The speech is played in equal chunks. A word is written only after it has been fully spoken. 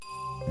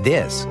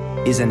This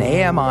is an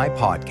AMI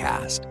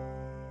podcast.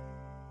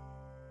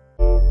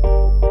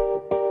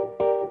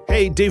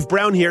 Hey, Dave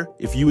Brown here.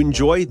 If you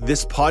enjoy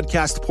this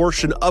podcast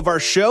portion of our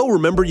show,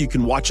 remember you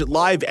can watch it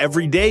live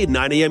every day at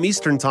 9 a.m.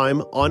 Eastern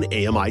Time on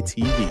AMI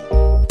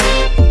TV.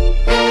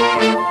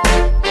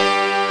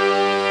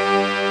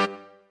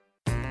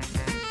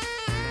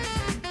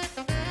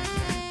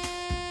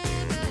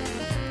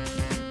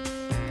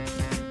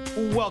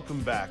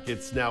 Welcome back.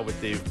 It's Now with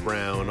Dave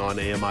Brown on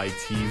AMI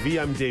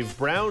TV. I'm Dave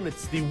Brown.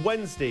 It's the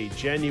Wednesday,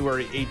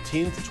 January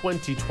 18th,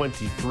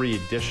 2023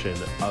 edition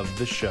of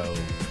the show.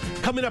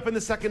 Coming up in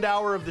the second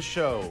hour of the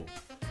show,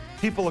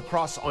 people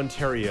across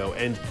Ontario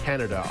and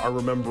Canada are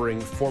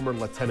remembering former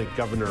Lieutenant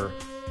Governor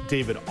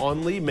David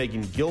Onley.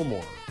 Megan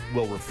Gilmore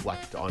will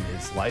reflect on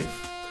his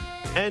life.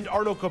 And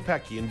Arno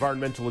Kopecky,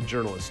 environmental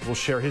journalist, will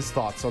share his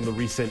thoughts on the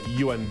recent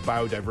UN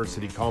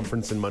Biodiversity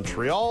Conference in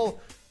Montreal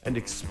and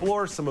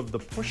explore some of the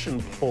push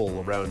and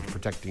pull around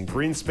protecting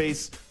green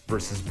space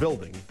versus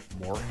building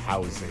more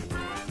housing.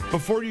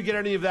 Before you get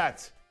any of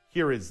that,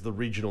 here is the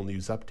regional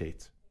news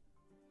update.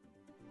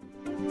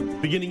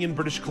 Beginning in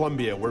British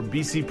Columbia, where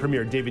BC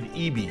Premier David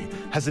Eby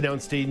has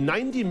announced a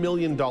 $90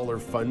 million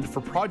fund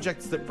for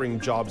projects that bring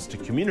jobs to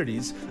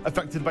communities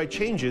affected by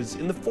changes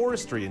in the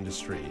forestry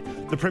industry.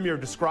 The Premier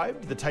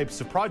described the types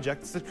of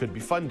projects that could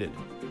be funded.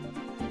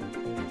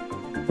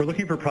 We're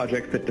looking for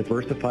projects that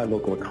diversify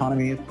local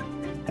economies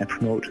and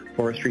promote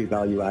forestry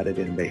value-added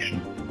innovation.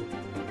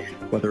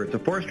 Whether it's a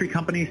forestry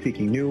company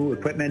seeking new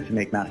equipment to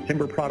make mass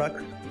timber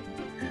products,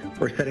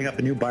 or setting up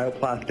a new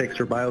bioplastics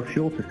or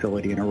biofuel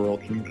facility in a rural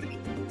community.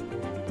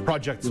 We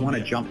want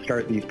to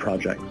jumpstart these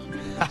projects.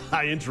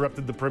 I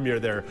interrupted the Premier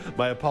there.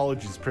 My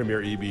apologies,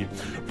 Premier Eby.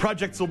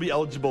 Projects will be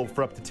eligible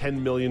for up to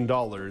 $10 million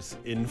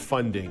in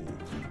funding.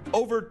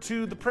 Over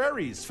to the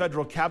prairies.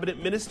 Federal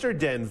Cabinet Minister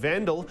Dan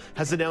Vandal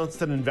has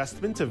announced an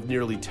investment of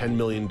nearly $10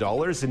 million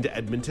into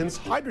Edmonton's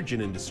hydrogen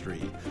industry.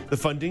 The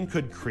funding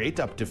could create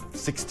up to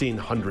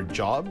 1,600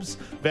 jobs.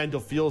 Vandal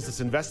feels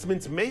this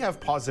investment may have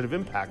positive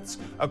impacts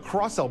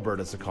across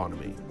Alberta's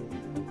economy.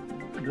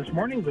 This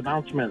morning's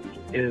announcement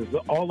is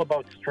all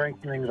about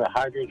strengthening the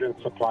hydrogen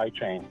supply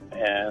chain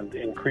and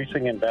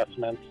increasing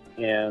investments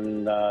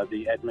in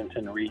the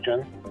Edmonton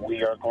region.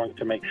 We are going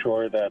to make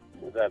sure that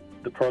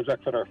the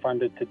projects that are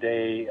funded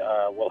today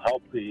will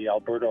help the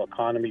Alberta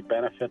economy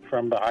benefit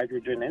from the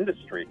hydrogen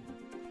industry.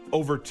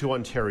 Over to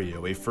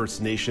Ontario. A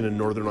First Nation in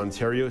Northern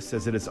Ontario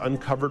says it has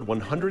uncovered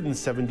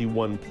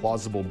 171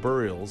 plausible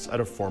burials at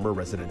a former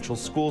residential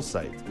school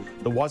site.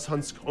 The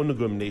Washunsc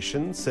Onugum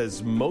Nation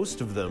says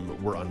most of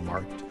them were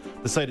unmarked.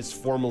 The site is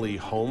formerly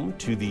home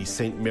to the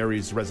St.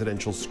 Mary's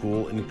Residential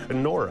School in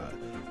Kenora.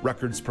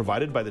 Records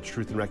provided by the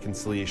Truth and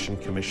Reconciliation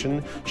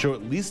Commission show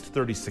at least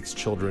 36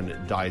 children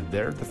died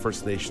there. The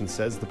First Nation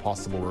says the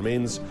possible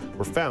remains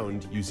were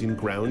found using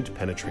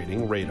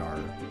ground-penetrating radar.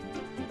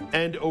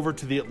 And over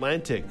to the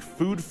Atlantic,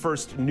 Food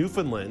First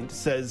Newfoundland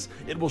says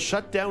it will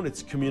shut down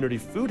its community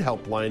food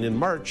helpline in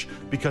March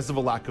because of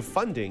a lack of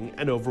funding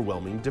and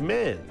overwhelming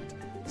demand.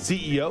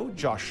 CEO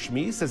Josh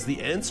Schmee says the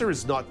answer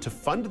is not to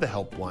fund the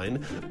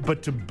helpline,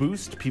 but to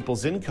boost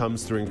people's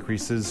incomes through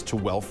increases to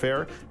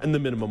welfare and the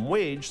minimum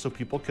wage so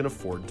people can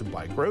afford to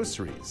buy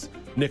groceries.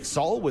 Nick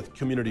Saul with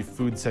Community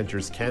Food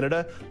Centres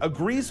Canada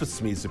agrees with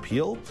Schmee's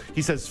appeal.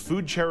 He says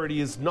food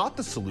charity is not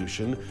the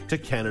solution to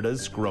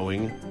Canada's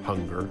growing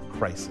hunger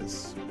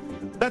crisis.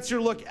 That's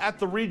your look at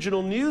the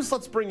regional news.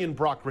 Let's bring in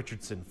Brock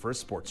Richardson for a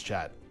sports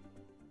chat.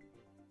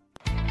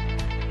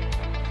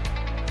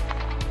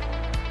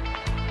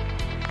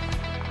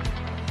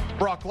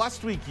 Brock,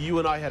 last week you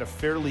and I had a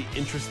fairly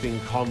interesting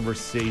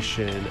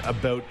conversation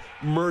about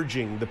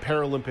merging the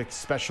Paralympics,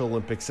 Special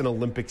Olympics, and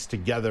Olympics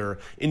together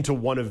into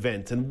one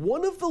event. And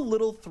one of the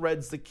little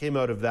threads that came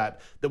out of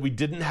that we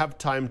didn't have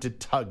time to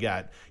tug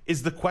at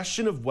is the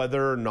question of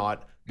whether or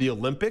not the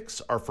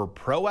Olympics are for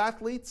pro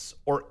athletes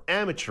or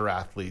amateur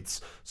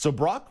athletes. So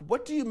Brock,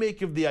 what do you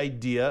make of the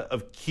idea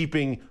of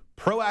keeping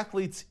pro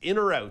athletes in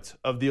or out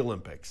of the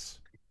Olympics?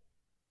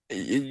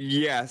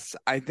 Yes,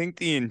 I think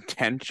the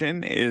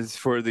intention is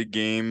for the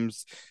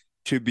games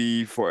to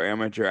be for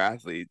amateur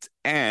athletes.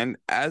 And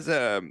as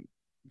a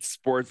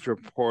sports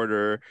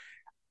reporter,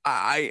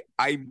 I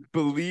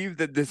believe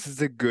that this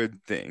is a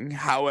good thing.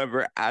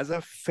 However, as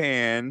a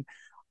fan,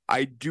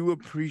 I do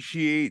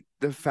appreciate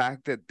the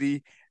fact that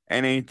the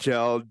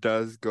NHL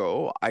does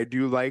go. I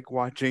do like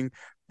watching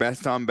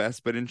best on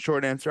best, but in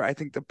short answer, I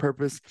think the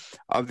purpose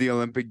of the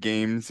Olympic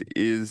Games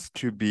is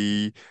to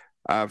be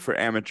for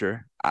amateur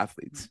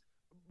athletes.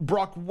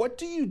 Brock, what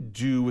do you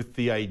do with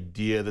the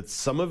idea that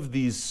some of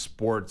these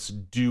sports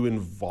do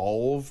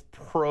involve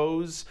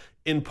pros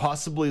in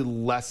possibly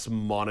less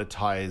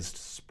monetized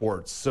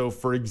sports. So,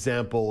 for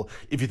example,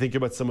 if you think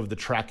about some of the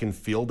track and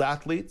field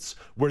athletes,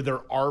 where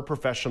there are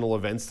professional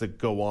events that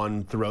go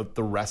on throughout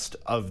the rest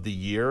of the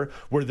year,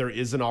 where there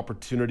is an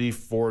opportunity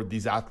for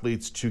these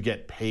athletes to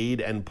get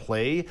paid and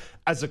play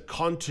as a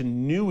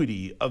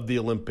continuity of the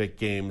Olympic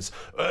Games.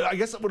 I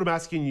guess what I'm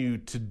asking you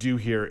to do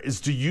here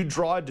is, do you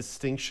draw a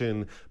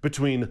distinction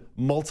between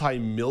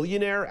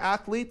multi-millionaire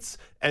athletes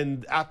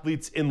and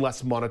athletes in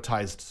less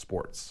monetized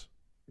sports?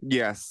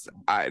 Yes,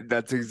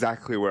 that's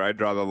exactly where I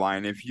draw the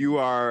line. If you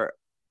are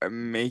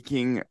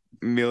making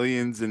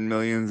millions and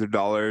millions of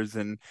dollars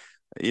and,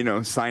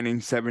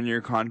 signing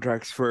 7-year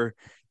contracts for,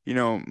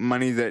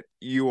 money that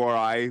you or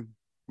I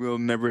will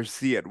never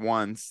see at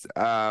once,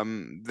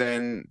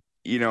 then,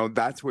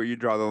 that's where you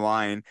draw the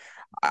line.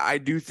 I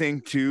do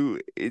think too,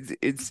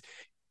 it's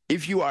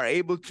if you are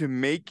able to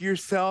make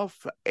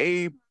yourself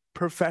a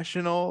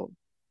professional,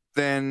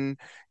 then,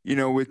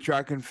 with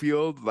track and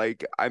field,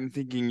 like I'm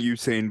thinking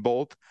Usain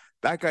Bolt,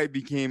 that guy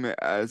became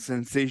a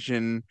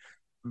sensation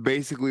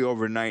basically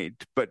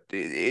overnight. But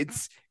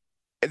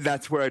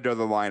that's where I draw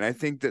the line. I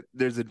think that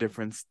there's a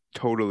difference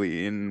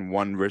totally in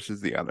one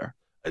versus the other.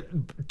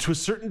 To a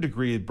certain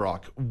degree,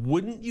 Brock,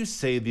 wouldn't you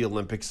say the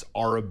Olympics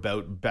are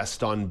about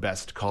best on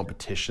best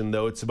competition,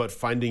 though? It's about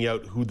finding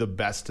out who the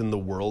best in the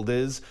world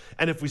is.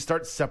 And if we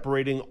start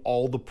separating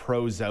all the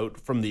pros out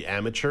from the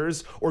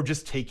amateurs, or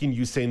just taking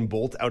Usain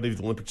Bolt out of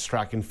the Olympics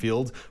track and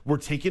field, we're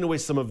taking away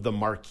some of the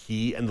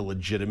marquee and the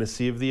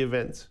legitimacy of the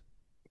event.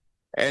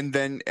 And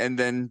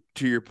then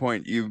to your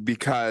point,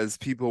 because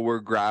people were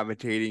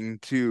gravitating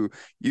to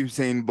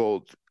Usain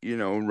Bolt,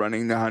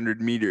 running the 100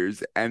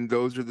 meters, and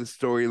those are the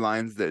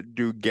storylines that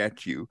do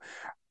get you.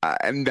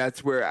 And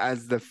that's where,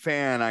 as the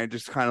fan, I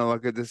just kind of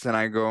look at this and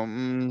I go,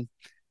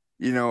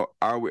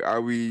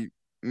 are we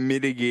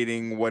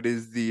mitigating what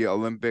is the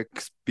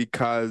Olympics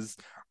because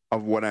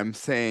of what I'm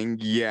saying?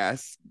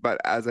 Yes. But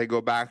as I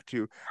go back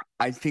to,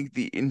 I think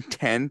the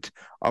intent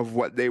of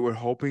what they were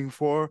hoping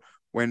for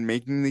when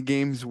making the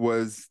games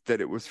was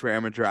that it was for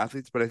amateur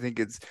athletes, but I think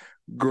it's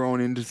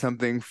grown into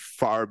something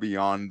far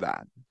beyond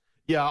that.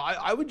 Yeah,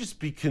 I would just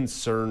be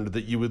concerned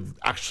that you would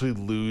actually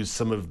lose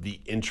some of the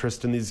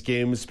interest in these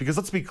games, because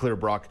let's be clear,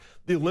 Brock,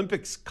 the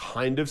Olympics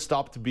kind of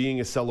stopped being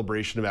a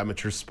celebration of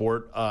amateur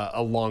sport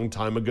a long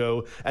time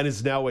ago and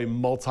is now a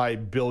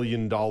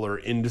multi-billion-dollar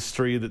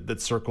industry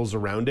that circles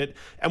around it.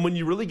 And when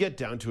you really get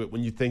down to it,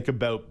 when you think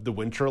about the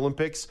Winter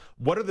Olympics,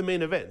 what are the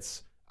main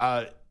events?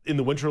 In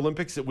the Winter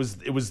Olympics, it was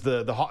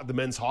the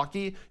men's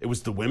hockey, it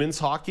was the women's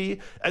hockey,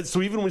 and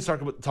so even when we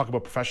talk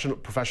about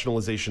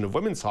professionalization of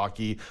women's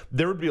hockey,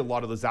 there would be a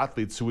lot of those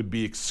athletes who would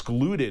be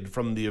excluded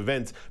from the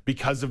event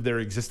because of their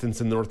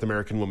existence in the North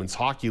American Women's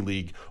Hockey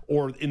League,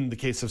 or in the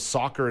case of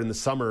soccer in the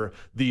summer,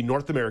 the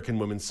North American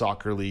Women's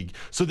Soccer League.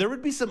 So there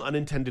would be some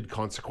unintended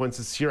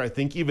consequences here. I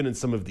think even in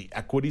some of the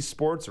equity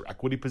sports or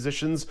equity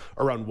positions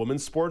around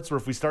women's sports, where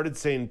if we started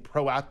saying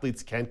pro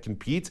athletes can't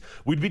compete,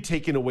 we'd be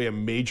taking away a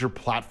major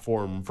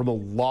platform from a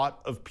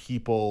lot of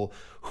people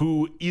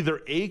who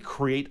either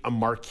create a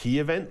marquee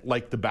event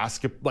like the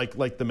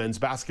like the men's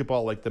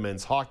basketball, like the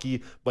men's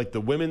hockey, like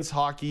the women's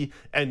hockey,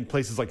 and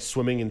places like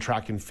swimming and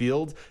track and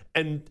field,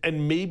 and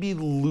maybe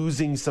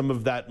losing some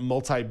of that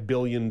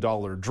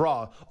multi-billion-dollar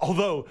draw.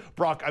 Although,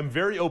 Brock, I'm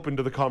very open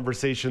to the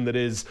conversation that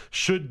is,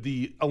 should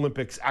the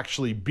Olympics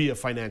actually be a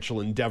financial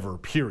endeavor,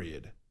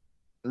 period?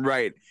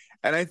 Right.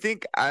 And I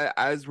think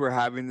as we're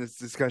having this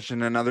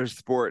discussion, another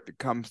sport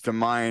comes to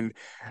mind.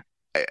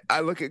 I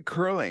look at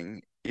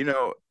curling,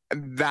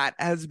 that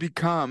has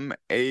become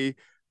a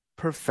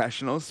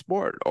professional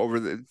sport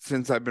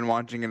since I've been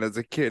watching it as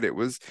a kid.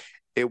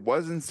 It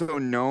wasn't so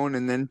known,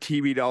 and then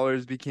TV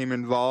dollars became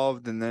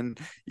involved, and then,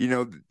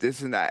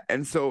 this and that.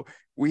 And so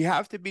we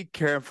have to be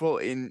careful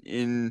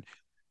in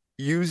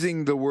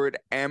using the word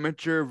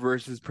amateur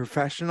versus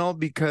professional,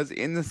 because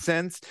in the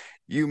sense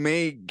you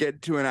may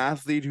get to an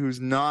athlete who's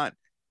not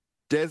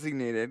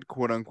designated,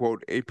 quote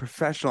unquote, a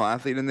professional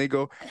athlete, and they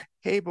go,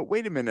 hey, but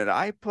wait a minute,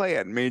 I play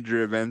at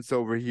major events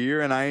over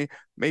here and I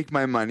make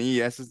my money.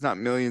 Yes, it's not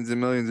millions and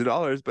millions of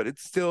dollars, but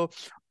it's still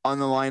on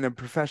the line of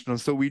professional.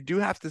 So we do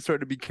have to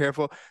sort of be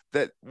careful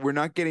that we're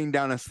not getting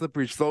down a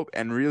slippery slope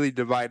and really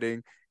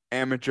dividing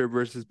amateur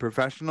versus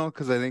professional,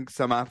 because I think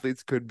some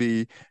athletes could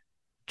be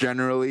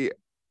genuinely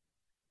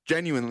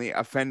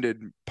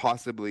offended,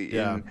 possibly,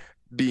 in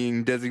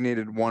being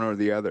designated one or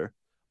the other.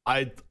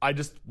 I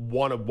just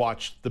want to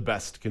watch the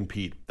best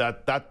compete.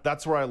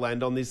 That's where I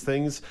land on these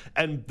things.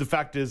 And the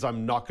fact is,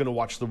 I'm not going to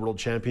watch the World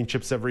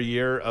Championships every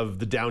year of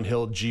the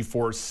downhill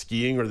G-force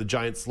skiing or the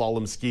giant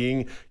slalom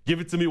skiing. Give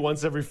it to me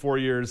once every 4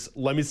 years.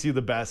 Let me see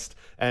the best,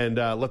 and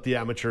let the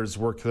amateurs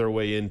work their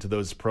way into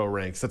those pro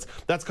ranks.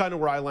 That's kind of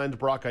where I land,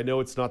 Brock. I know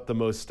it's not the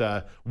most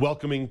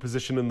welcoming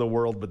position in the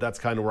world, but that's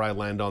kind of where I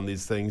land on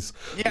these things.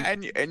 Yeah,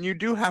 and you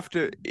do have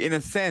to, in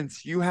a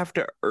sense, you have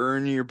to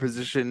earn your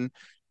position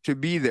to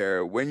be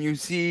there. When you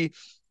see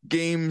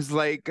games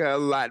like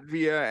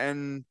Latvia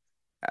and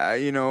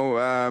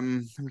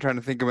I'm trying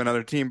to think of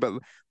another team, but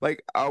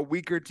like a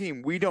weaker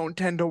team, we don't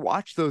tend to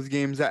watch those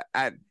games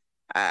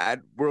at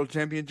World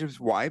Championships.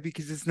 Why?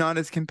 Because it's not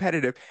as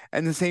competitive,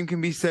 and the same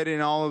can be said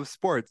in all of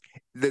sports.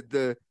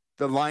 The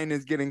line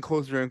is getting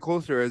closer and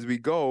closer as we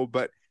go,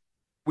 but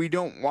we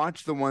don't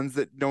watch the ones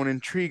that don't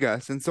intrigue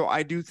us, and so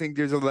I do think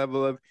there's a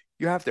level of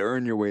you have to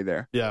earn your way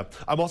there. Yeah.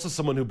 I'm also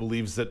someone who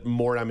believes that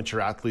more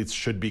amateur athletes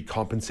should be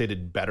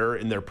compensated better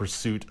in their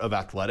pursuit of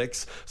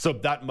athletics. So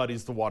that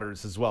muddies the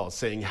waters as well,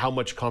 saying how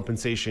much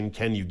compensation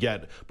can you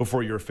get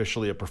before you're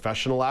officially a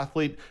professional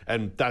athlete?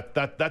 And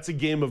that's a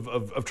game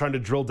of trying to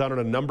drill down on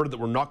a number that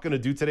we're not going to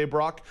do today,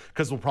 Brock,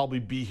 because we'll probably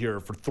be here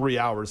for 3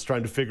 hours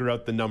trying to figure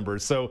out the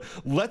numbers. So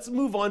let's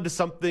move on to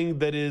something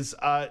that is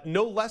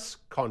no less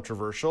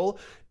controversial.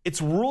 It's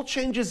rule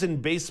changes in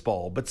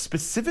baseball, but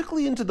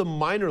specifically into the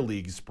minor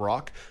leagues,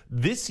 Brock.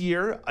 This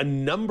year, a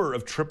number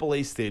of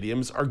AAA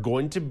stadiums are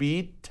going to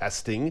be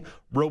testing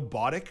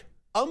robotic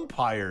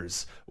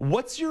umpires.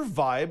 What's your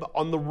vibe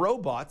on the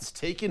robots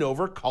taking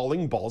over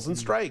calling balls and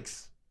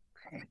strikes?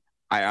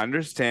 I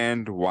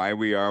understand why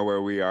we are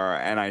where we are,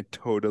 and I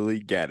totally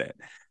get it.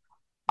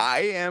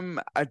 I am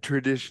a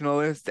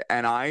traditionalist,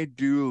 and I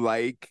do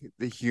like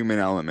the human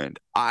element.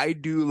 I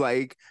do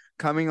like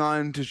coming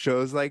on to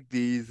shows like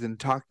these and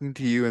talking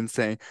to you and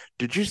saying,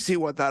 did you see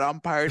what that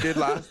umpire did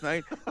last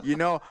night?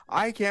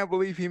 I can't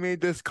believe he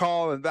made this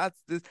call. And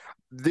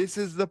this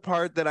is the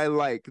part that I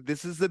like.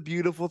 This is the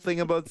beautiful thing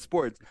about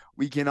sports.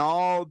 We can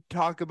all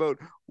talk about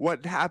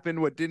what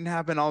happened, what didn't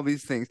happen, all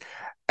these things.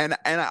 And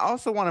I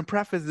also want to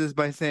preface this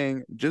by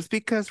saying, just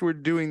because we're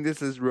doing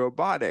this as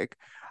robotic,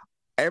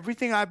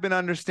 everything I've been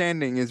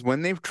understanding is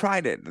when they've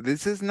tried it,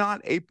 this is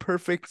not a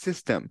perfect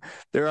system.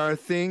 There are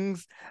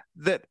things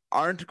that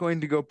aren't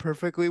going to go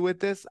perfectly with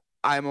this.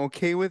 I'm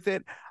okay with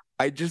it.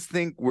 I just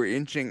think we're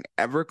inching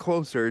ever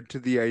closer to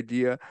the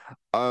idea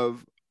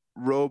of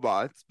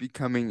robots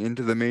becoming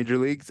into the major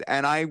leagues.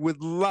 And I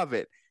would love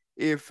it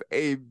if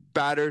a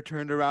batter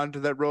turned around to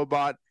that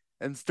robot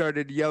and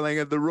started yelling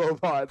at the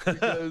robot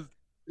because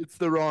it's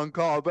the wrong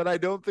call, but I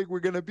don't think we're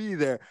going to be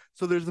there.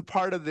 So there's a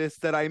part of this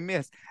that I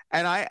miss.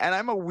 And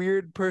I'm a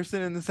weird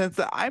person in the sense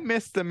that I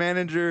miss the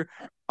manager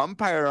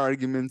umpire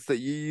arguments that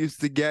you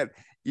used to get,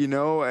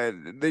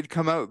 and they'd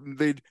come out and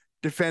they'd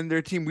defend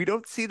their team. We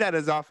don't see that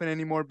as often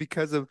anymore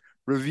because of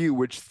review,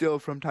 which still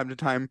from time to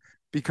time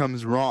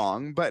becomes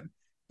wrong. But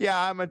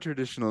yeah, I'm a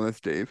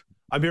traditionalist, Dave.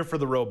 I'm here for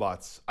the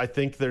robots. I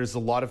think there's a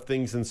lot of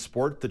things in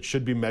sport that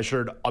should be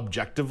measured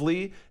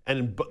objectively,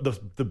 and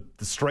the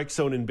strike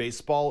zone in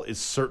baseball is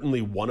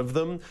certainly one of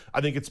them.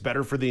 I think it's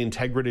better for the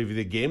integrity of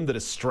the game that a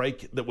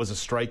strike that was a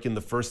strike in the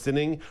first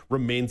inning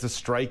remains a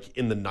strike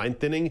in the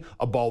ninth inning.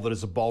 A ball that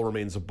is a ball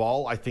remains a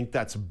ball. I think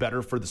that's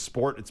better for the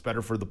sport. It's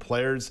better for the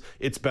players.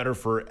 It's better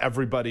for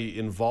everybody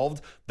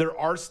involved. There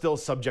are still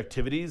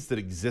subjectivities that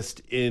exist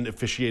in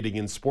officiating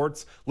in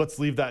sports. Let's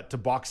leave that to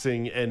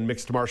boxing and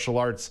mixed martial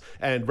arts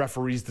and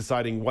referees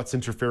deciding what's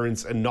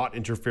interference and not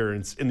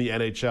interference in the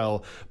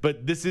NHL.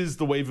 But this is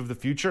the wave of the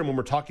future. And when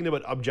we're talking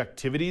about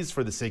objectivities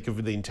for the sake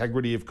of the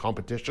integrity of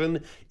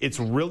competition, it's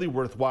really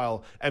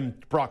worthwhile.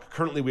 And Brock,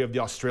 currently we have the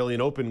Australian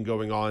Open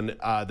going on,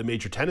 the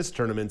major tennis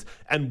tournament.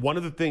 And one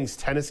of the things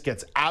tennis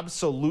gets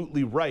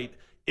absolutely right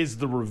is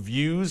the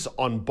reviews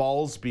on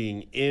balls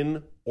being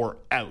in or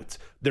out.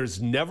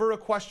 There's never a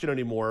question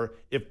anymore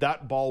if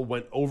that ball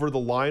went over the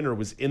line or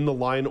was in the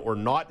line or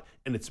not,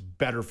 and it's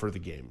better for the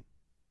game.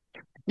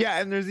 Yeah,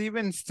 and there's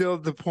even still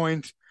the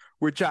point,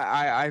 which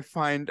I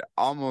find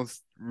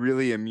almost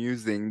really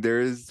amusing. There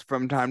is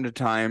from time to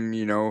time,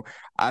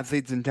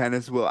 athletes in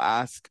tennis will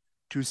ask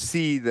to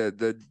see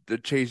the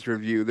chase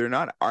review. They're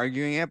not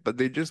arguing it, but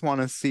they just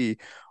want to see,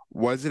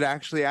 was it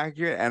actually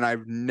accurate? And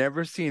I've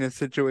never seen a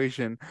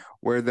situation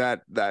where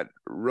that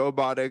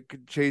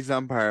robotic chase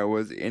umpire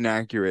was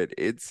inaccurate.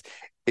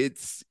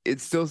 It's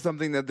still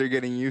something that they're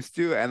getting used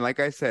to. And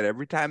like I said,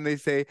 every time they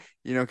say,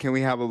 can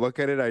we have a look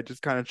at it? I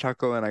just kind of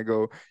chuckle and I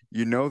go,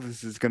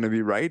 this is going to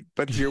be right.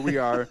 But here we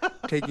are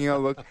taking a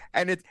look.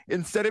 And it's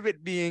instead of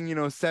it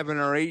being, 7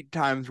 or 8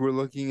 times we're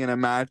looking in a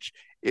match,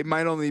 it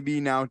might only be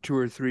now 2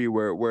 or 3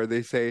 where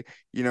they say,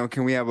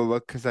 can we have a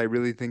look? Because I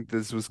really think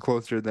this was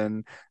closer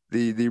than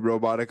the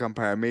robotic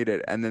umpire made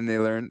it. And then they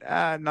learn,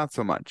 not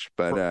so much.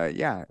 But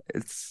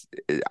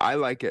I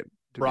like it.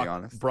 To be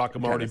honest, Brock,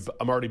 I'm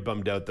already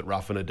bummed out that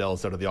Rafa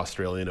Nadal's out of the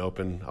Australian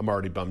Open. I'm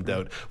already bummed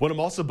out. What I'm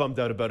also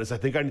bummed out about is I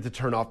think I need to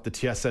turn off the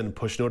TSN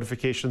push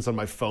notifications on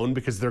my phone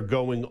because they're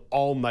going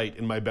all night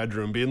in my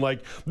bedroom, being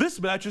like,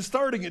 this match is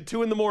starting at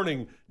 2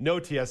 a.m. No,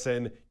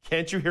 TSN,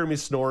 can't you hear me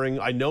snoring?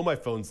 I know my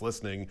phone's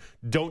listening.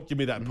 Don't give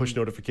me that push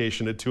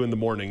notification at 2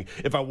 a.m.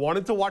 If I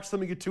wanted to watch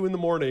something at 2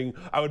 a.m,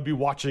 I would be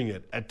watching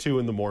it at 2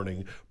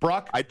 a.m.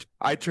 Brock,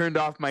 I turned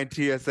off my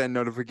TSN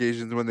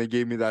notifications when they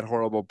gave me that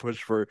horrible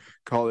push for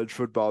college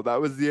football. That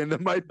was the end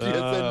of my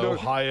TSN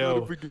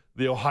notification.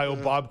 The Ohio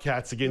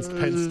Bobcats against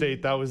Penn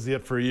State. That was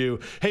it for you.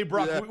 Hey,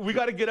 Brock, we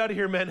got to get out of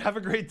here, man. Have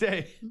a great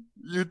day.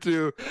 You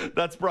too.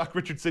 That's Brock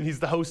Richardson. He's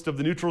the host of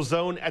The Neutral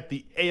Zone at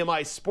the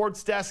AMI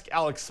Sports Desk.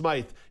 Alex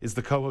Smythe is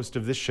the co-host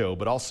of this show,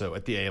 but also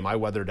at the AMI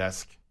Weather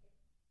Desk.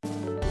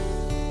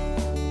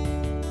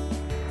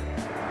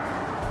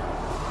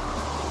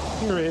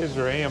 Here is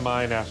your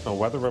AMI National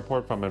Weather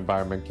Report from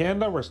Environment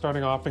Canada. We're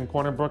starting off in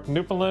Corner Brook,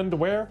 Newfoundland,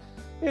 where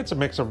it's a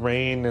mix of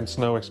rain and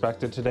snow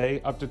expected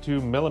today, up to 2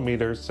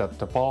 millimeters set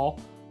to fall.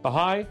 The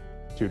high,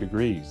 2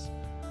 degrees.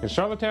 In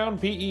Charlottetown,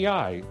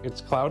 PEI, it's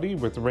cloudy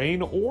with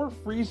rain or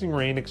freezing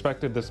rain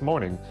expected this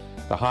morning.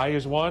 The high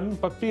is 1,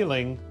 but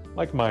feeling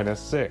like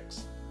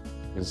 -6.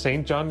 In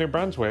St. John, New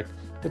Brunswick,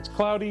 it's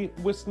cloudy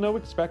with snow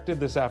expected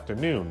this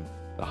afternoon.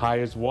 The high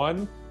is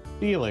 1,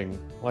 feeling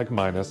like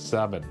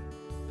 -7.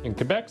 In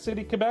Quebec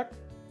City, Quebec,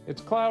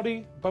 it's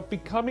cloudy, but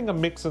becoming a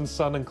mix of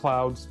sun and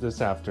clouds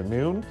this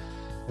afternoon.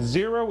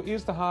 0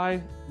 is the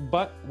high,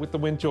 but with the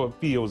wind chill, it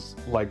feels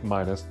like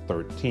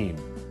 -13.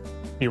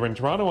 Here in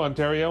Toronto,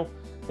 Ontario,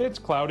 it's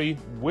cloudy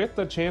with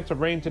a chance of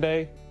rain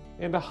today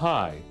and a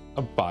high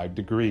of 5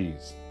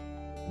 degrees.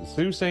 In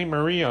Sault Ste.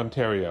 Marie,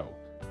 Ontario,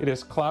 it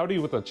is cloudy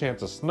with a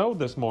chance of snow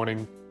this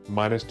morning.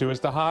 -2 is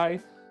the high,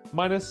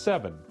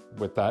 -7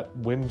 with that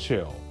wind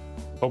chill.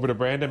 Over to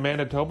Brandon,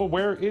 Manitoba,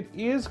 where it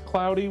is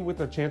cloudy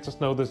with a chance of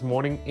snow this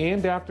morning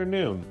and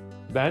afternoon,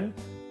 then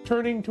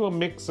turning to a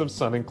mix of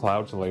sun and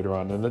clouds later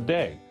on in the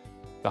day.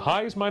 The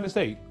high is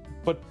 -8,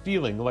 but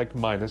feeling like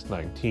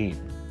 -19.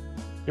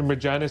 In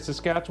Regina,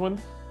 Saskatchewan,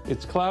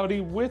 it's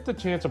cloudy with a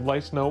chance of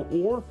light snow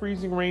or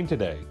freezing rain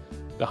today.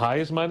 The high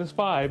is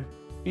 -5,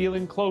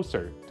 feeling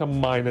closer to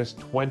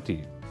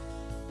 -20.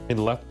 In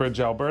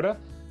Lethbridge, Alberta,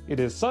 it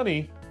is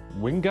sunny,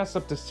 wind gusts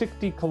up to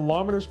 60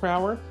 kilometers per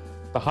hour.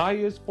 The high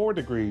is 4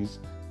 degrees,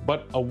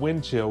 but a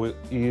wind chill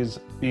is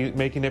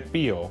making it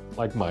feel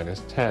like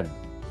 -10.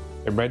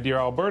 In Red Deer,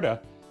 Alberta,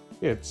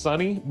 it's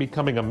sunny,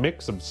 becoming a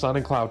mix of sun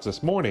and clouds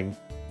this morning.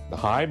 The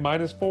high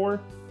 -4,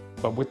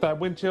 but with that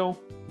wind chill,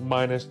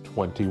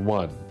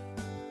 -21.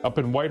 Up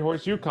in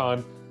Whitehorse,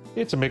 Yukon,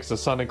 it's a mix of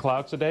sun and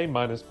clouds today.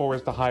 -4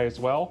 is the high as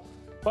well,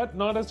 but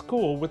not as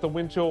cool with a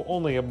wind chill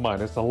only of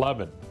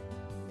 -11.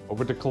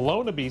 Over to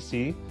Kelowna,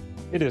 BC,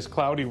 it is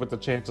cloudy with a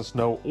chance of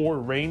snow or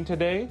rain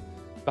today.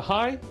 The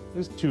high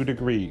is 2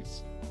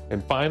 degrees.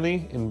 And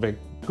finally, in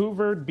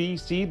Vancouver,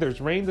 BC,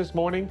 there's rain this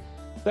morning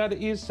that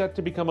is set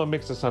to become a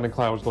mix of sun and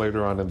clouds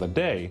later on in the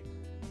day.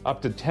 Up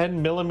to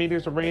 10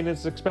 millimeters of rain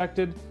is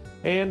expected,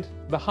 and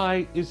the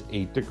high is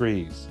 8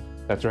 degrees.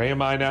 That's your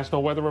AMI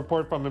National Weather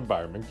Report from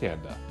Environment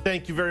Canada.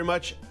 Thank you very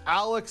much,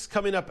 Alex.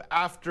 Coming up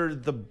after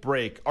the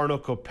break, Arno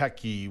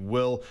Kopecky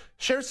will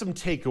share some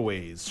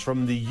takeaways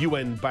from the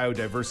UN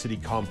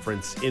Biodiversity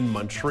Conference in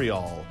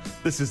Montreal.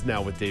 This is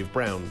Now with Dave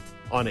Brown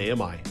on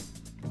AMI.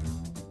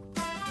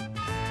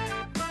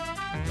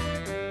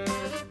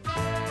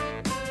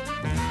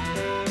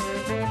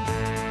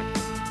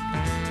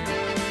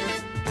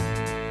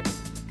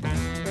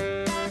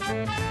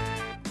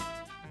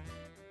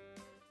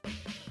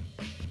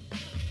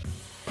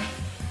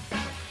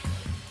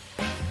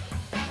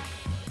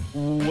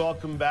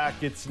 Welcome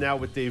back. It's Now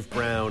with Dave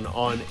Brown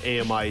on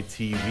AMI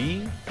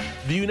TV.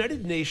 The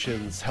United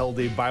Nations held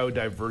a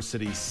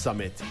biodiversity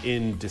summit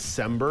in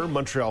December.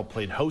 Montreal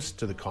played host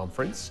to the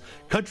conference.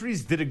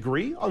 Countries did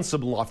agree on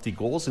some lofty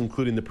goals,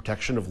 including the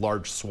protection of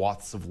large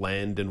swaths of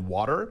land and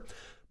water.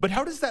 But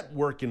how does that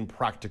work in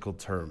practical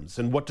terms?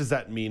 And what does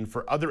that mean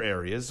for other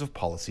areas of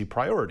policy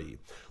priority?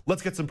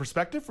 Let's get some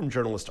perspective from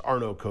journalist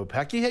Arno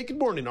Kopecky. Hey, good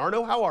morning,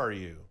 Arno. How are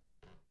you?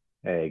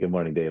 Hey, good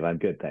morning, Dave. I'm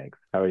good, thanks.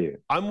 How are you?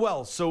 I'm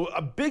well. So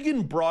a big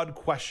and broad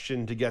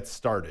question to get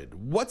started.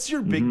 What's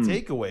your big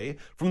takeaway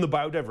from the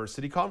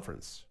Biodiversity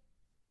Conference?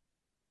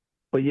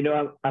 Well, you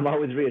know, I'm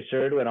always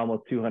reassured when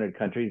almost 200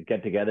 countries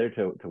get together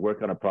to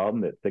work on a problem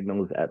that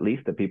signals at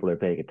least that people are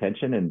paying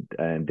attention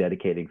and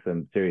dedicating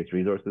some serious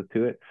resources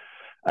to it.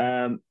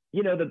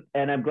 You know,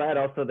 and I'm glad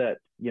also that,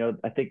 you know,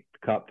 I think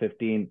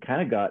COP15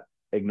 kind of got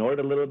ignored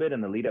a little bit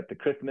in the lead up to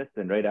Christmas,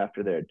 and right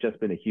after there had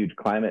just been a huge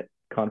climate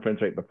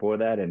conference right before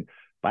that, and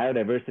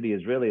biodiversity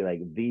is really like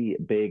the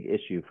big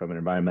issue from an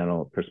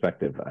environmental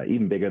perspective,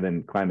 even bigger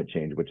than climate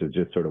change, which is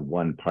just sort of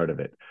one part of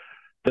it.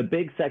 The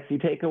big sexy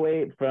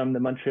takeaway from the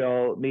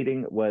Montreal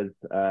meeting was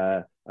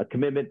a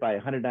commitment by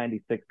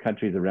 196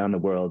 countries around the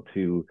world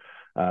to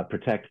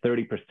protect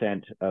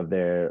 30% of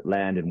their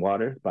land and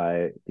waters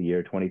by the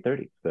year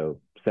 2030. So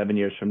 7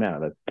 years from now.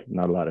 That's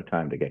not a lot of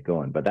time to get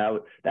going, but that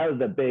was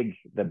the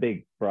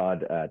big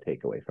broad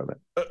takeaway from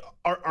it.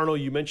 Arno,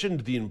 you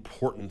mentioned the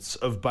importance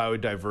of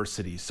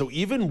biodiversity. So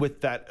even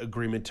with that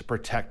agreement to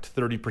protect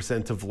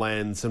 30% of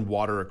lands and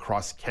water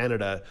across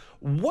Canada,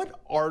 what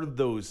are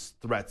those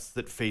threats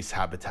that face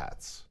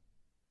habitats?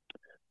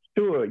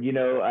 Sure. You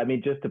know, I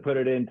mean, just to put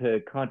it into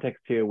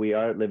context here, we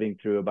are living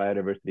through a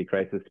biodiversity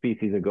crisis.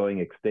 Species are going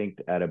extinct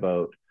at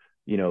about,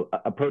 you know,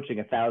 approaching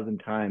 1,000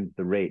 times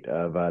the rate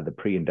of the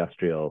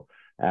pre-industrial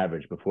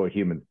average before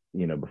humans,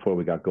 you know, before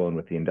we got going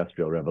with the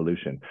Industrial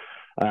Revolution.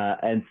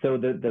 And so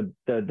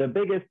the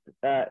biggest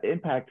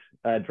impact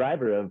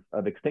driver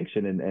of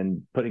extinction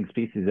and putting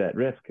species at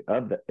risk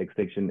of the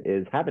extinction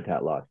is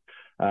habitat loss.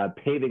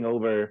 Paving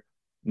over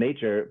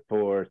nature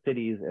for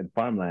cities and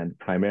farmland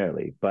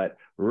primarily. But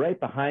right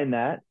behind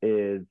that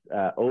is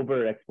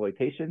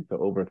over-exploitation, so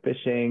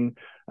overfishing,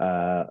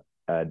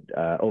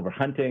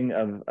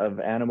 overhunting of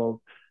animals.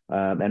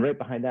 And right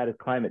behind that is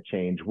climate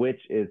change, which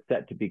is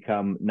set to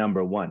become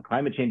number one.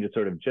 Climate change is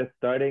sort of just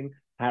starting.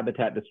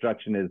 Habitat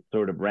destruction is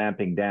sort of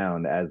ramping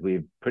down as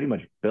we've pretty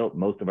much built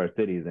most of our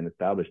cities and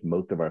established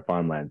most of our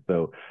farmland.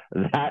 So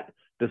that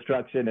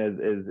destruction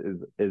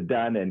is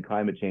done, and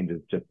climate change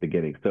is just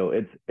beginning. So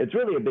it's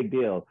really a big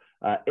deal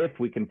if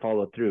we can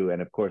follow through.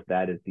 And of course,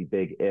 that is the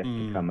big if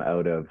to come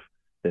out of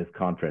this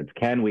conference.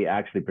 Can we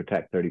actually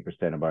protect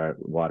 30% of our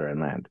water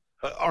and land?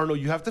 Arno,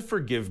 you have to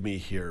forgive me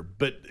here,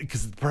 but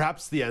because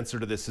perhaps the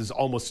answer to this is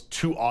almost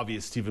too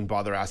obvious to even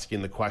bother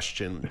asking the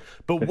question.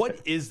 But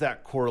what is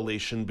that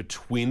correlation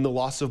between the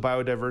loss of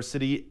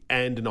biodiversity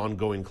and an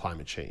ongoing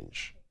climate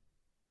change?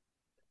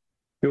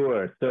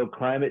 Sure. So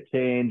climate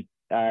change,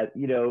 there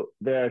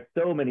are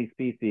so many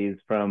species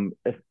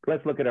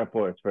let's look at our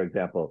forests, for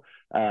example.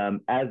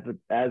 As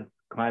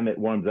climate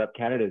warms up,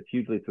 Canada is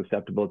hugely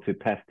susceptible to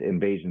pest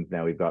invasions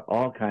now. We've got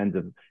all kinds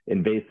of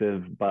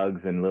invasive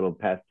bugs and little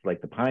pests like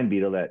the pine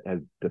beetle that has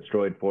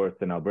destroyed forests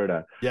in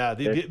Alberta. Yeah,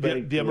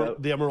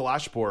 the emerald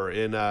ash borer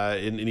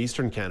in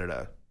eastern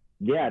Canada.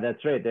 Yeah,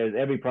 that's right.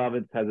 Every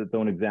province has its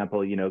own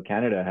example.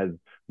 Canada has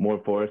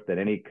more forest than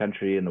any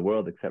country in the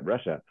world except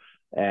Russia.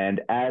 And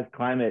as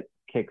climate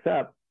kicks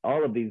up,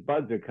 all of these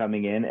bugs are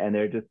coming in and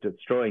they're just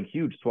destroying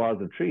huge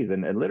swaths of trees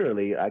and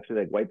literally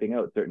actually like wiping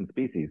out certain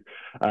species.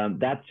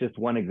 That's just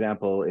one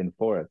example in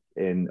forests.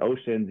 In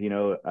oceans,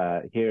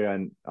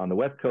 here on the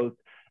West Coast,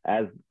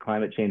 as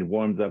climate change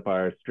warms up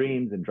our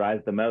streams and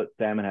dries them out,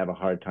 salmon have a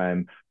hard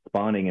time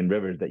spawning in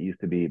rivers that used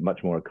to be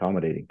much more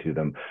accommodating to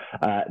them.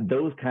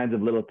 Those kinds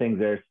of little things.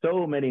 There are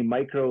so many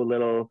micro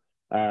little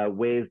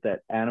ways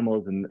that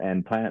animals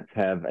and plants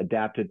have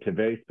adapted to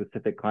very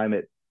specific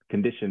climate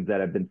conditions that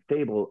have been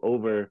stable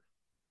over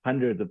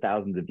hundreds of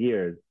thousands of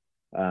years.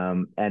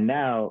 And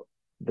now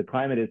the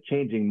climate is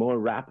changing more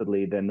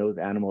rapidly than those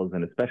animals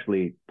and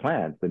especially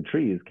plants and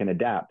trees can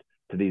adapt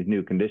to these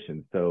new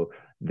conditions. So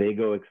they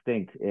go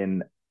extinct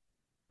in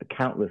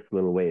countless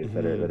little ways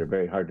that are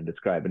very hard to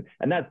describe.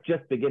 And that's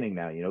just beginning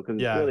now, because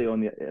it's really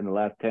only in the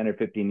last 10 or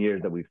 15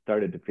 years that we've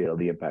started to feel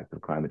the impact of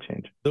climate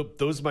change.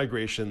 Those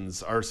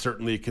migrations are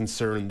certainly a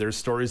concern. There's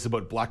stories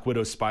about black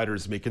widow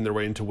spiders making their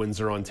way into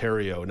Windsor,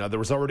 Ontario. Now, there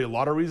was already a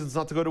lot of reasons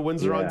not to go to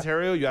Windsor,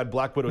 Ontario. You add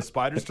black widow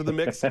spiders to the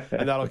mix,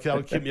 and that'll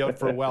keep me out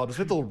for a while. Just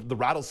wait till the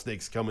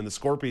rattlesnakes come and the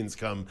scorpions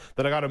come.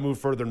 Then I got to move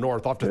further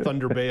north. Off to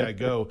Thunder Bay I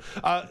go.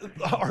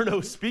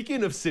 Arno,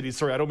 speaking of cities,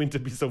 sorry, I don't mean to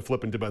be so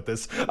flippant about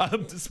this.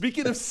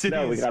 Speaking of cities,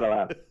 no, we gotta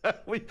laugh.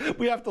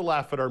 we have to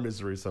laugh at our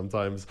misery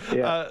sometimes.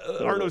 Yeah,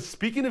 Arno,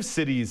 speaking of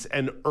cities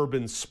and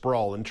urban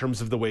sprawl in terms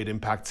of the way it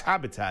impacts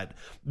habitat,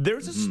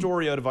 there's a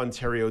story out of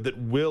Ontario that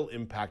will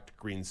impact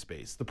green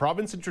space. The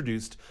province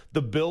introduced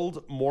the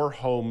Build More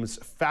Homes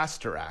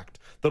Faster Act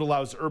that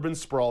allows urban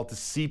sprawl to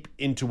seep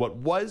into what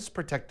was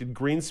protected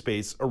green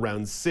space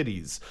around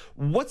cities.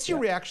 What's your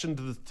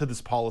reaction to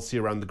this policy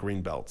around the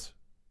Green Belt?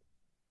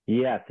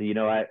 Yeah,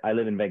 so, I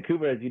live in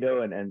Vancouver, as you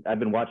know, and I've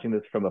been watching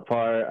this from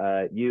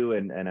afar. You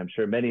and I'm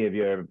sure many of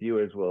your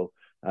viewers will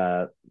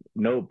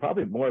know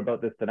probably more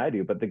about this than I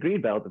do. But the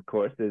Green Belt, of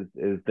course, is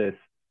this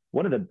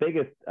one of the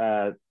biggest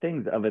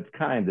things of its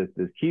kind.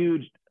 This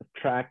huge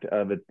tract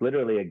it's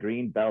literally a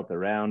green belt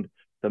around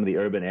some of the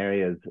urban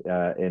areas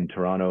in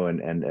Toronto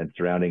and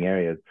surrounding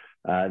areas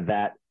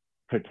that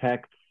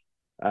protects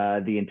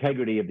the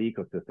integrity of the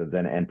ecosystems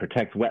and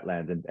protects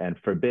wetlands and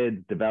forbids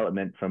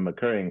development from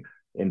occurring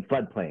in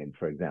floodplains,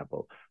 for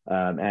example.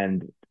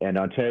 And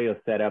Ontario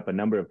set up a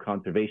number of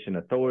conservation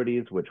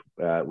authorities, which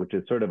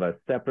is sort of a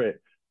separate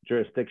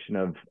jurisdiction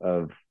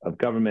of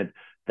government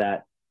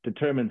that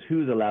determines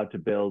who's allowed to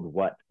build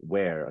what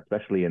where,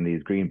 especially in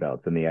these green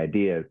belts. And the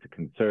idea is to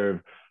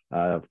conserve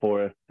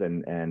forests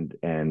and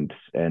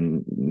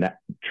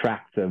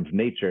tracts of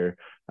nature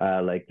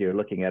like you're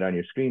looking at on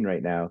your screen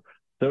right now,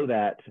 so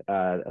that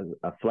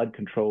a flood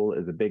control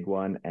is a big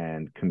one,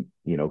 and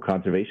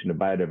conservation of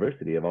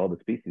biodiversity of all the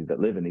species that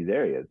live in these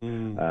areas.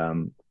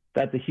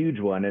 That's a huge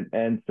one,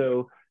 and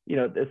so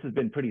this has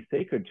been pretty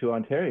sacred to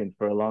Ontarians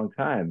for a long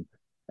time,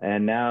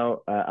 and now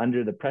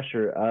under the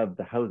pressure of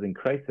the housing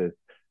crisis,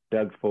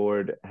 Doug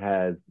Ford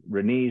has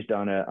reneged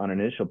on an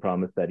initial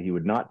promise that he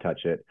would not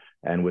touch it,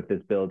 and with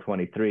this Bill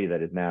 23 that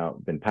has now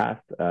been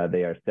passed,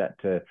 they are set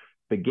to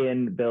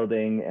begin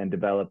building and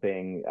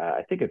developing,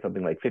 I think it's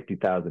something like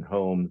 50,000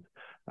 homes,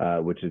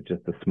 which is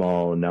just a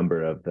small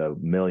number of the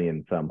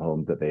million-some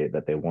homes that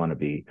they want to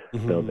be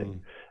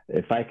building.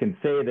 If I can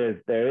say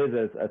there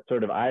is a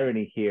sort of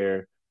irony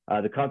here,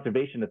 the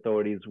conservation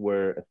authorities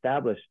were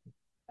established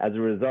as a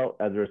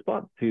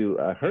response to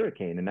a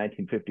hurricane in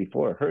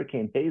 1954,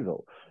 Hurricane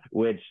Hazel,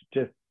 which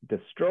just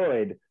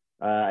destroyed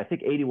I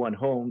think 81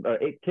 homes, or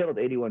it killed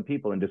 81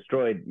 people and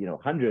destroyed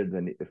hundreds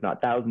and if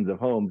not thousands of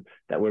homes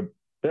that were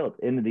built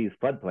into these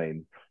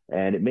floodplains,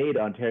 and it made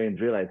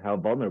Ontarians realize how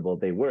vulnerable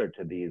they were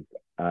to these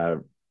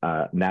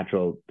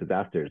natural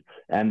disasters.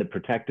 And the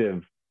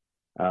protective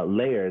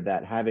layer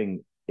that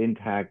having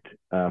intact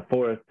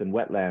forests and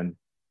wetlands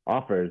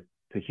offers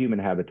to human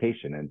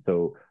habitation. And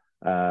so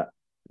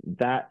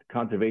that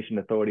conservation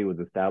authority was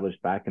established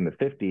back in the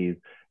 50s,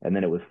 and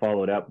then it was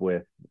followed up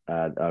with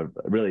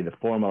really the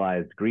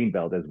formalized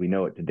Greenbelt as we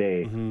know it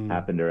today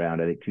happened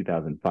around, I think,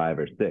 2005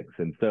 or 6.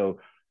 And so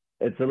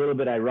it's a little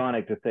bit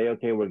ironic to say,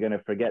 okay, we're going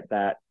to forget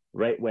that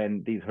right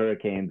when these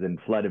hurricanes and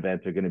flood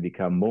events are going to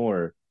become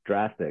more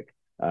drastic.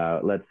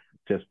 Let's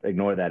just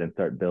ignore that and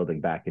start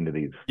building back into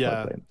these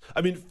floodplains.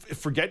 I mean,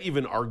 forget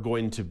even are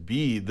going to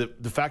be. The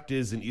fact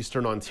is, in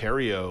Eastern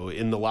Ontario,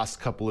 in the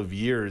last couple of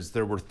years,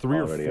 there were 3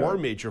 or 4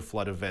 major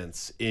flood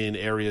events in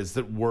areas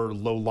that were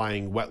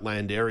low-lying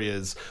wetland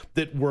areas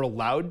that were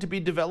allowed to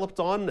be developed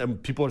on,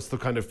 and people are still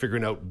kind of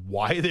figuring out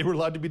why they were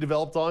allowed to be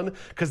developed on,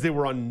 because they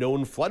were on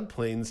known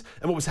floodplains.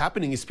 And what was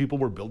happening is people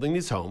were building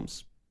these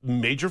homes,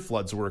 major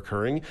floods were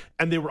occurring,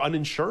 and they were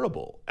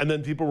uninsurable. And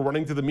then people were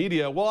running to the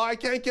media, well, I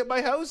can't get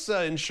my house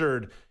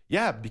insured.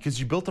 Yeah, because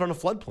you built it on a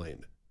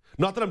floodplain.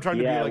 Not that I'm trying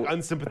to be like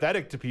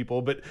unsympathetic to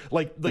people, but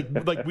like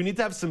we need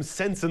to have some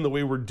sense in the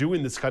way we're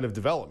doing this kind of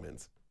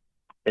development.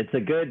 It's a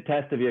good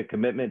test of your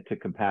commitment to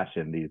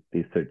compassion,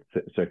 these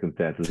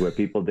circumstances where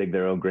people dig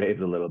their own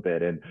graves a little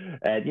bit. And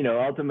you know,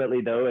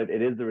 ultimately, though,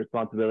 it is the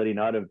responsibility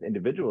not of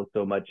individuals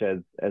so much as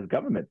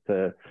governments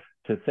to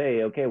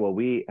say, okay, well,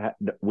 we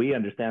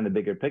understand the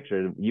bigger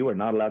picture. You are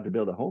not allowed to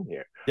build a home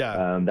here. We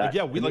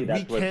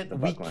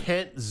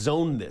can't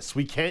zone this.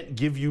 We can't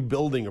give you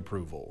building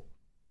approval.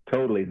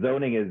 Totally,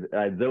 zoning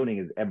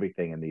is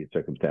everything in these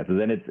circumstances,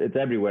 and it's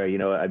everywhere. You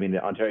know, I mean,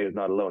 Ontario is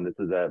not alone. This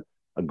is a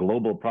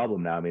global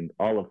problem now. I mean,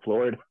 all of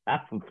Florida,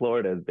 half of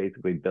Florida is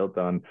basically built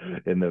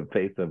in the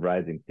face of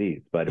rising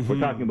seas. But if we're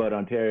talking about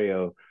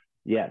Ontario,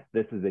 yes,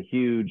 this is a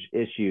huge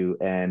issue,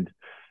 and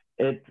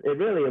it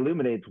really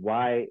illuminates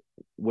why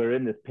we're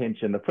in this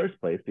pinch in the first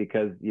place,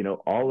 because, you know,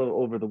 all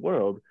over the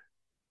world,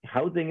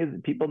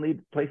 people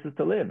need places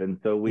to live. And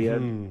so we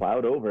have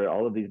plowed over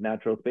all of these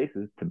natural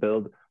spaces to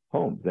build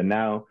homes. And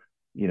now,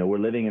 you know, we're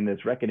living in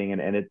this reckoning,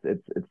 and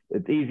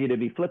it's easy to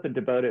be flippant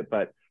about it,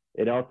 but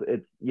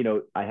it's, you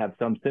know, I have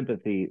some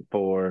sympathy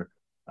for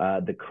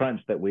the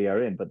crunch that we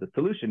are in, but the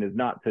solution is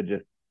not to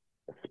just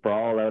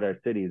sprawl out our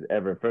cities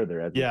ever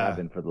further as we have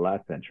been for the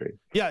last century.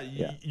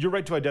 You're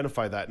right to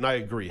identify that, and I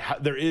agree.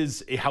 There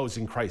is a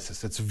housing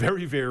crisis. It's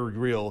very, very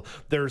real.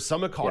 There are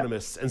some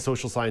economists and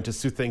social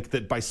scientists who think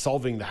that by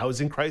solving the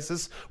housing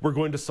crisis, we're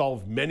going to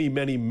solve many,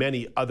 many,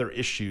 many other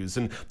issues,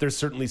 and there's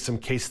certainly some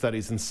case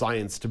studies in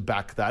science to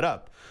back that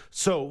up.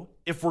 So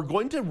if we're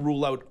going to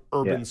rule out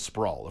urban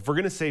sprawl, if we're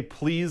going to say,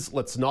 please,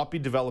 let's not be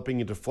developing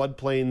into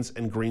floodplains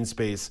and green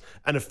space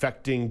and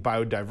affecting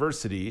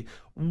biodiversity,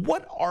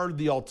 what are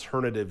the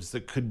alternatives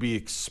that could be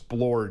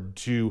explored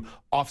to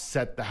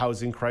offset the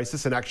housing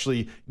crisis and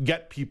actually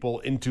get people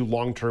into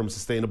long-term,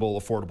 sustainable,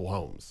 affordable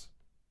homes?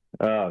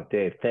 Oh,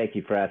 Dave, thank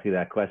you for asking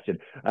that question.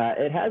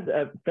 It has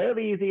a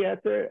fairly easy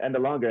answer and a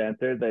longer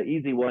answer. The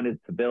easy one is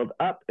to build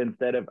up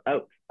instead of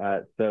out.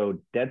 So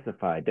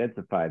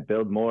densify,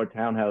 build more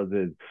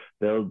townhouses,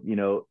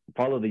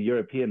 follow the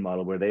European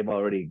model where they've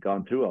already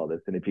gone through all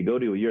this. And if you go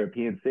to a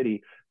European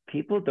city,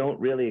 people don't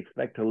really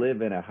expect to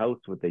live in a house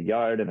with a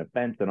yard and a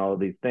fence and all of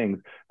these things.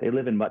 They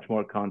live in much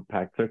more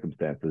compact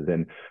circumstances.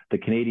 And the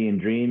Canadian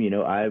dream, you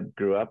know, I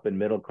grew up in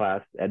middle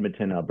class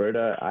Edmonton,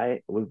 Alberta.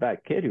 I was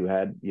that kid who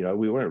had, you know,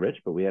 we weren't rich,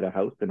 but we had a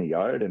house and a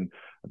yard and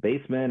a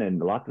basement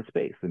and lots of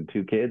space and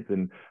 2 kids.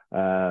 And,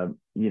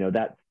 you know,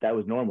 that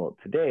was normal.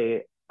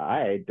 Today,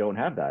 I don't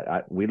have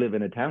that. We live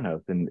in a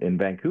townhouse in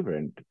Vancouver,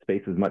 and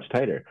space is much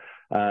tighter.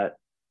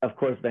 Of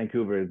course,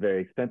 Vancouver is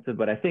very expensive,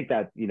 but I think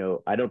that, you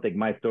know, I don't think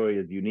my story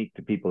is unique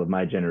to people of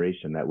my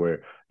generation, that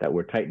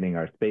we're tightening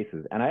our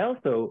spaces. And I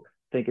also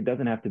think it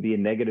doesn't have to be a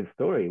negative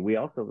story. We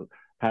also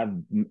have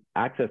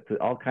access to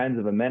all kinds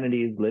of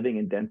amenities, living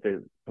in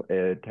denser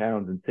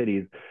towns and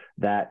cities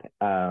that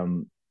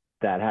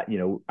you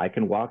know, I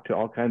can walk to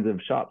all kinds of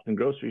shops and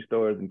grocery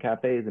stores and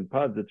cafes and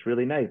pubs. It's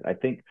really nice. I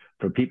think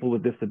for people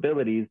with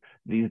disabilities,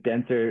 these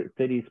denser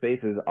city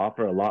spaces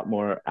offer a lot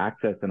more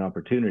access and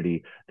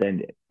opportunity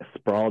than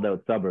sprawled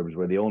out suburbs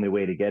where the only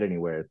way to get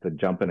anywhere is to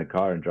jump in a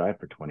car and drive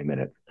for 20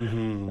 minutes.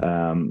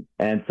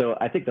 And so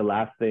I think the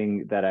last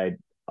thing that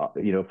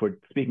you know, if we're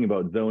speaking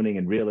about zoning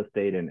and real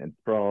estate and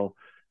sprawl,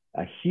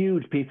 a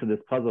huge piece of this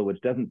puzzle,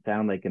 which doesn't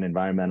sound like an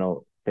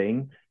environmental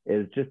thing,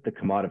 is just the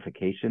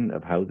commodification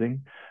of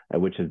housing,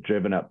 which has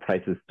driven up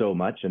prices so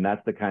much. And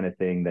that's the kind of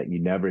thing that you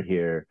never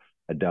hear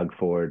a Doug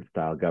Ford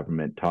style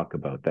government talk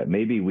about, that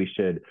maybe we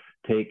should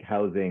take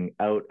housing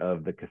out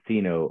of the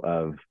casino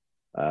of,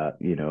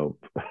 you know,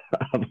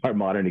 of our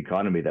modern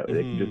economy, that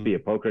it can just be a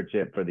poker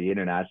chip for the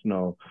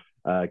international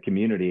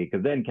community.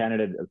 Because then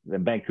Canada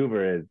and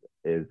Vancouver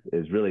is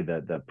really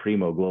the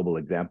primo global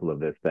example of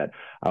this, that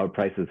our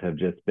prices have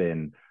just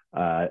been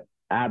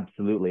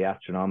absolutely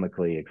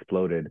astronomically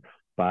exploded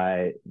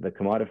by the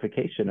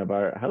commodification of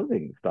our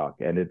housing stock.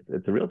 And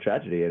it's a real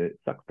tragedy, and it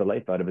sucks the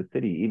life out of a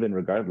city, even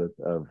regardless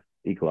of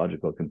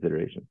ecological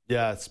considerations.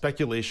 Yeah,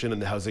 speculation in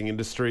the housing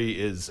industry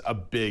is a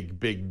big,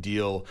 big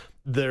deal.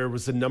 There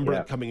was a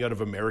number coming out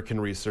of American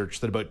research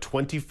that about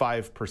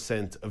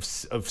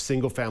 25% of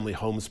single-family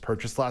homes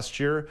purchased last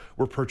year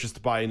were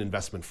purchased by an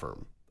investment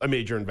firm. A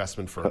major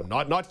investment firm,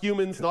 not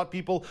humans, not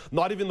people,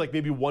 not even like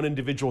maybe one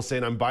individual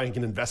saying I'm buying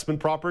an investment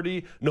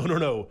property.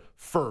 No,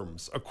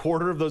 firms. A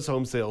quarter of those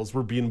home sales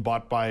were being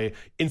bought by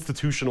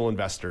institutional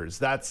investors.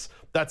 That's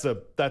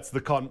the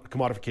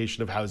commodification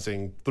of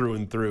housing through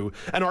and through.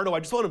 And Arno, I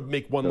just want to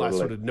make one last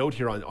sort of note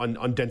here on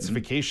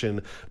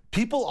densification.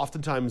 People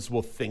oftentimes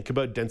will think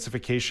about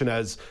densification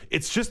as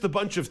it's just a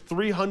bunch of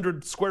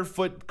 300 square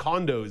foot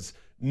condos.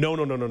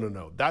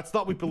 No. That's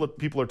not what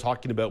people are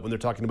talking about when they're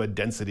talking about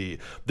density.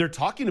 They're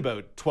talking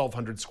about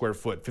 1,200 square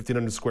foot,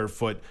 1,500 square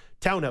foot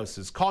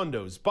townhouses,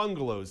 condos,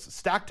 bungalows,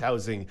 stacked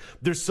housing.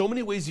 There's so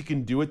many ways you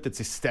can do it that's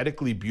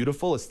aesthetically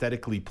beautiful,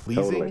 aesthetically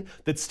pleasing,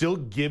 that still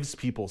gives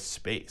people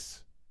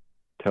space.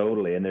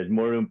 Totally. And there's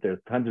more room. There's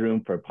tons of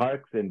room for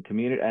parks and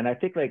community. And I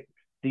think like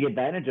the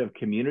advantage of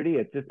community,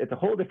 it's a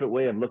whole different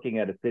way of looking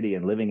at a city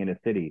and living in a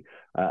city.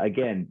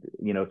 Again,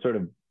 sort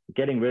of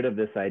getting rid of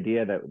this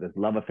idea that this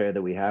love affair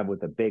that we have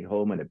with a big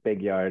home and a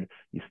big yard.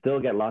 You still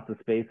get lots of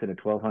space in a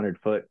 1,200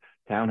 foot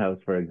townhouse,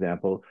 for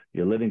example.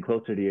 You're living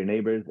closer to your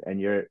neighbors,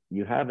 and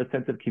you have a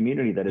sense of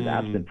community that is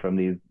absent from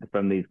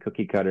these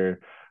cookie cutter,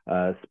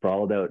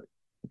 sprawled out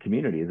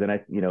communities. And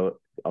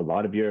a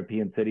lot of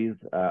European cities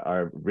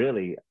are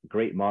really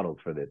great models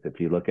for this. If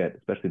you look at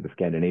especially the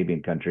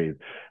Scandinavian countries,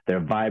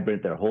 they're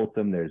vibrant, they're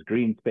wholesome. There's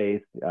green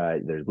space,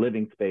 there's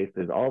living space,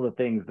 there's all the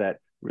things that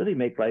really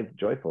make life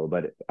joyful.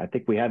 But I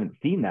think we haven't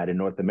seen that in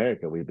North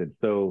America. We've been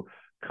so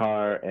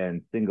car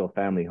and single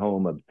family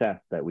home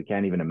obsessed that we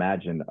can't even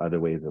imagine other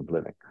ways of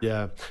living.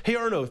 Yeah. Hey,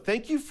 Arno,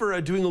 thank you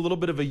for doing a little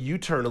bit of a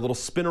U-turn, a little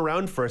spin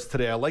around for us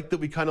today. I like that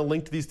we kind of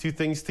linked these two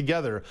things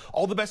together.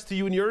 All the best to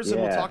you and yours,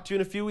 and we'll talk to you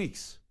in a few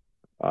weeks.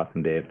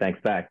 Awesome, Dave. Thanks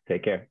back.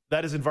 Take care.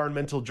 That is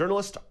environmental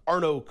journalist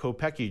Arno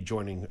Kopecky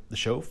joining the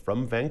show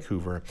from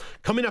Vancouver.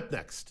 Coming up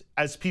next,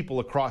 as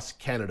people across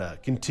Canada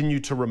continue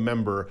to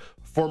remember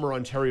former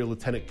Ontario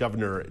Lieutenant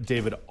Governor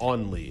David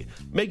Onley,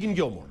 Megan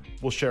Gilmore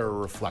will share a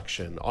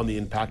reflection on the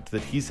impact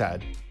that he's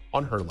had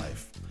on her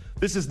life.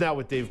 This is Now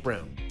with Dave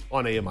Brown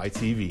on AMI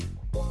TV.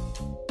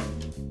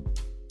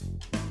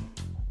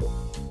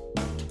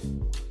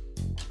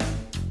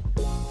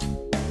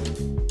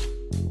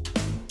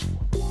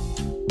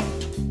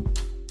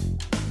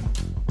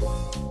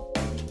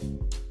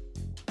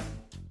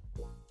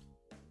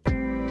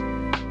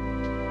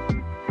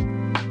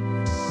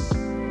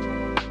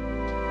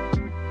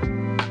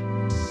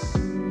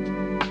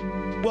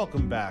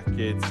 Welcome back.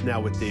 It's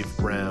Now with Dave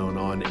Brown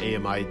on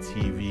AMI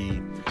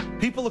TV.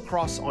 People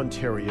across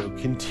Ontario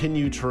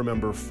continue to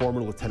remember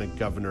former Lieutenant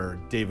Governor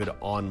David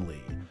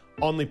Onley.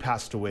 Onley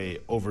passed away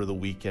over the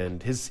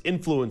weekend. His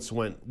influence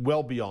went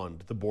well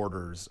beyond the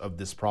borders of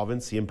this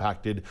province. He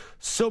impacted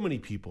so many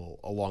people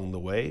along the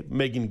way.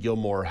 Megan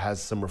Gilmore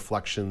has some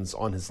reflections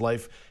on his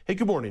life. Hey,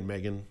 good morning,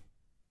 Megan.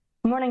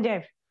 Good morning,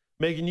 Dave.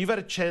 Megan, you've had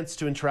a chance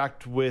to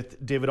interact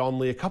with David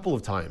Onley a couple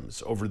of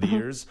times over the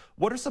years.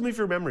 What are some of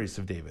your memories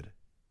of David?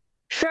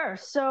 Sure.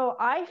 So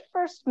I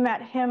first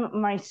met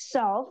him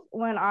myself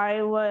when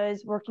I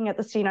was working at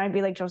the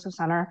C9B Lake Joseph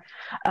Center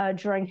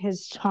during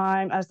his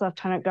time as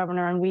Lieutenant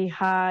Governor. And we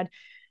had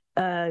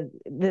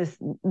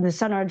the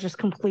center had just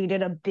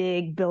completed a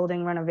big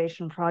building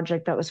renovation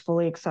project that was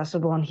fully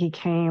accessible. And he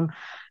came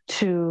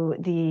to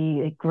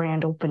the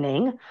grand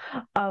opening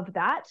of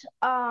that.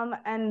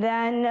 And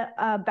then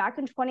back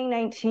in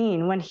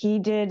 2019, when he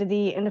did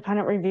the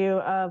independent review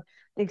of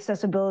the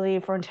Accessibility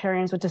for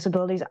Ontarians with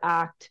Disabilities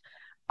Act,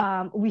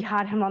 we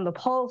had him on the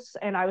Pulse,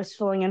 and I was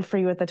filling in for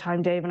you at the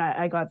time, Dave, and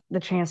I got the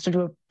chance to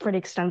do a pretty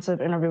extensive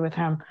interview with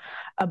him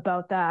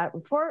about that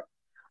report.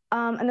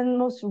 And then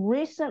most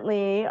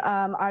recently,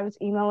 I was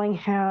emailing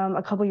him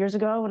a couple years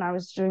ago when I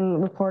was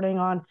doing reporting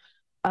on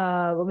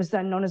what was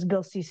then known as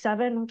Bill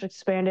C-7, which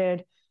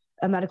expanded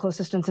medical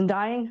assistance in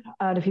dying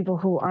to people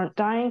who aren't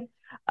dying.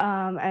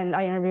 And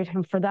I interviewed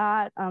him for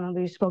that.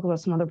 We spoke about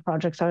some other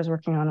projects I was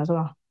working on as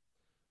well.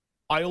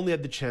 I only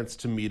had the chance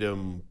to meet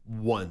him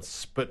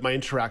once, but my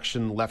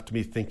interaction left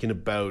me thinking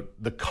about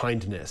the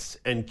kindness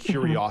and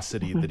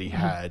curiosity that he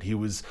had. He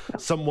was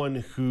someone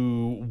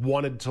who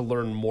wanted to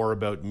learn more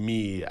about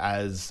me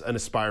as an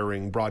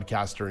aspiring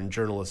broadcaster and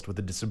journalist with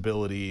a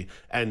disability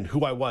and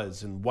who I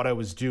was and what I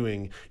was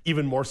doing,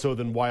 even more so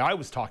than why I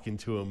was talking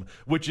to him,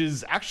 which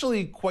is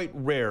actually quite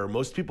rare.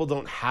 Most people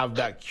don't have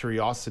that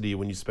curiosity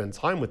when you spend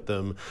time with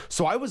them.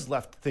 So I was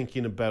left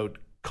thinking about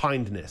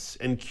kindness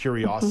and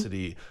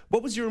curiosity.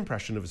 What was your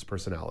impression of his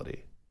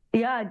personality?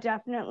 Yeah,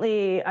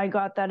 definitely. I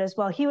got that as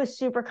well. He was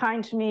super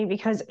kind to me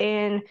because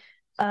in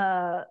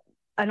an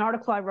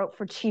article I wrote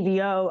for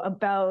TVO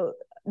about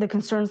the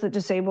concerns that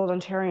disabled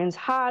Ontarians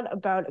had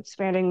about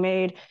expanding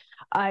MAID,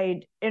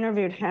 I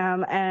interviewed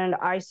him and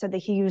I said that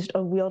he used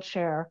a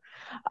wheelchair,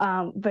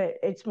 but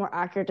it's more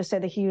accurate to say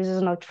that he uses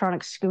an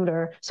electronic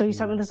scooter. So he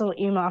sent me this little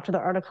email after the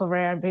article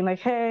ran being like,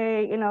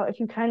 hey, if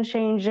you can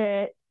change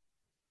it,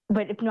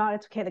 but if not,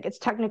 it's okay. Like, it's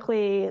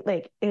technically,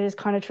 like, it is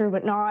kind of true,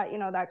 but not,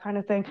 that kind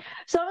of thing.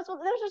 So that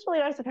was just really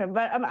nice of him.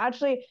 But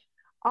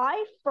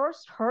I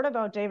first heard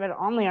about David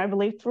Onley, I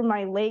believe, through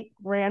my late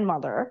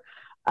grandmother,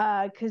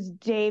 because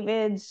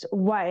David's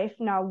wife,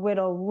 now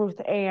widow Ruth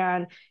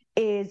Ann,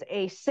 is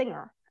a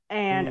singer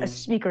and a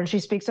speaker, and she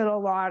speaks at a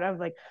lot of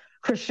like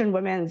Christian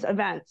women's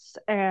events.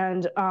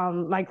 And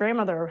my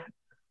grandmother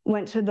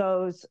went to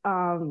those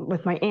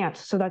with my aunt.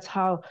 So that's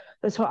how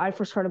I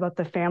first heard about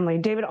the family.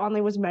 David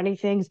Onley was many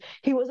things.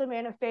 He was a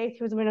man of faith.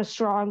 He was a man of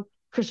strong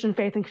Christian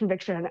faith and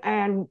conviction.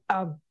 And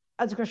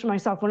as a Christian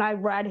myself, when I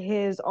read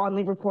his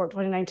Onley Report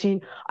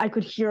 2019, I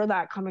could hear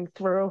that coming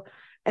through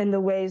in the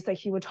ways that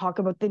he would talk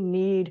about the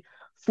need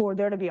for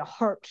there to be a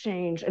heart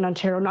change in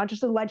Ontario, not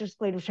just a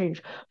legislative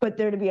change, but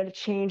there to be a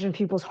change in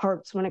people's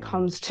hearts when it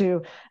comes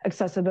to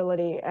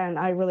accessibility. And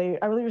I really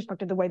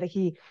respected the way that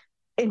he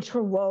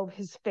interwove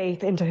his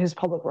faith into his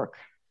public work.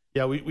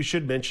 Yeah, we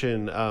should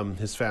mention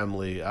his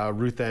family.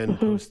 Ruth Ann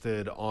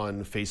posted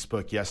on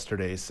Facebook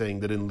yesterday saying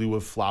that in lieu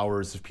of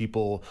flowers, if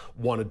people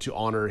wanted to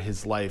honor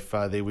his life,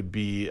 they would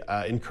be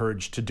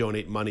encouraged to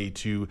donate money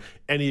to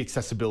any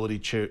accessibility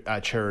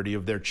charity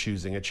of their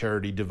choosing, a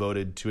charity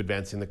devoted to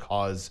advancing the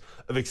cause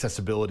of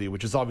accessibility,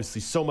 which is obviously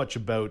so much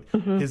about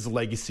his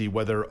legacy,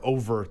 whether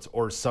overt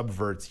or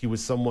subvert. He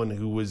was someone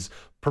who was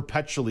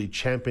perpetually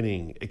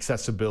championing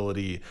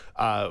accessibility,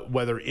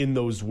 whether in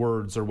those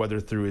words or whether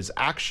through his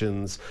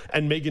actions.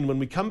 And Megan, when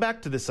we come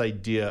back to this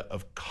idea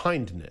of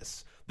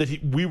kindness, that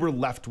we were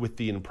left with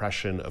the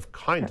impression of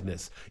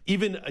kindness,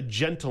 even a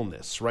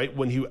gentleness, right?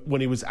 When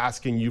he was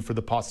asking you for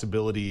the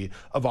possibility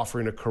of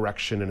offering a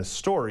correction in a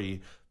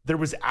story, there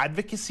was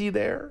advocacy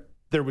there.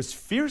 There was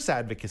fierce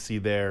advocacy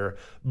there,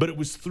 but it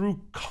was through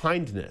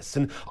kindness.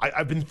 And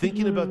I've been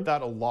thinking about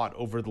that a lot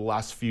over the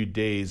last few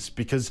days,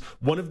 because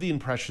one of the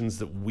impressions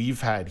that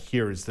we've had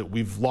here is that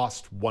we've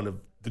lost one of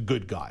the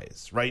good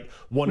guys, right?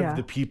 One of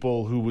the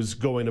people who was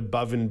going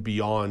above and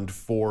beyond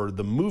for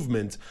the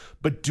movement,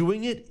 but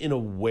doing it in a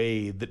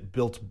way that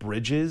built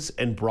bridges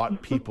and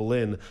brought people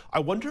in.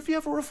 I wonder if you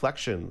have a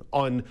reflection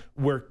on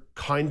where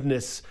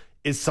kindness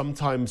is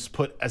sometimes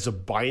put as a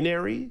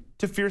binary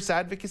to fierce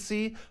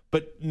advocacy,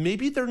 but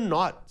maybe they're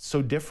not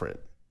so different.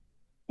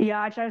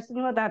 Yeah, I was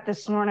thinking about that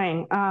this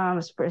morning. I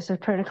was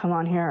trying to come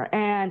on here.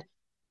 And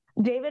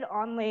David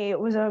Onley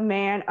was a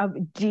man of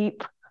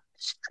deep,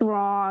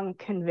 strong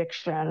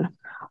conviction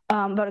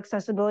about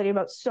accessibility,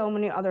 about so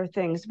many other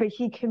things, but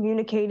he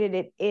communicated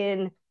it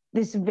in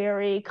this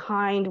very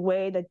kind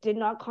way that did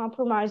not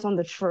compromise on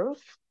the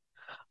truth,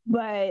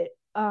 but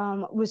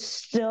was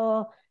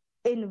still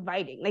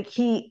inviting. Like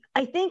I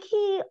didn't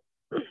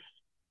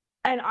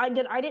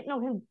know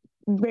him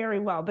very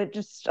well, but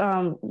just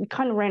we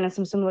kind of ran in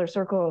some similar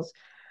circles.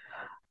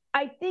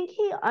 I think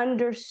he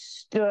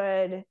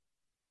understood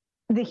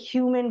the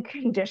human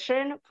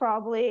condition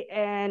probably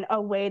in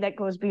a way that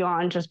goes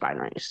beyond just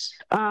binaries.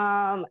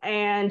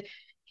 And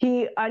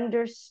he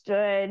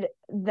understood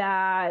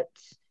that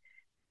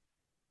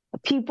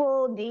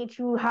people need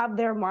to have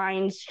their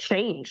minds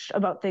changed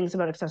about things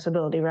about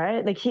accessibility,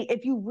 right? Like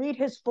if you read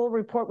his full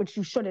report, which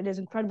you should, it is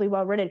incredibly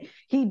well written.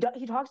 He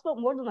talks about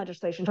more than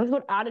legislation. He talks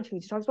about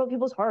attitudes. He talks about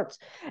people's hearts,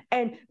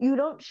 and you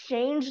don't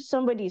change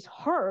somebody's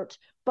heart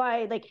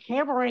by like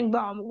hammering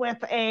them with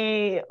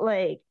a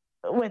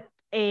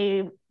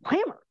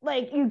hammer.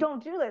 Like, you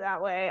don't do it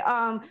that way.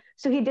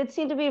 So he did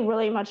seem to be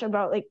really much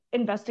about like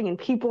investing in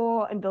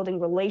people and building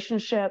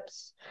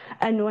relationships,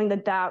 and knowing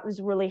that was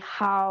really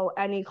how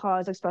any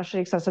cause,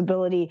 especially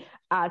accessibility,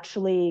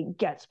 actually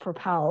gets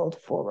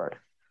propelled forward.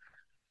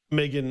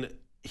 Megan,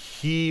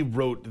 he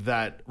wrote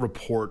that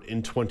report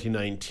in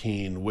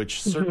 2019,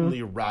 which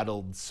certainly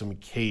rattled some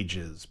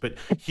cages, but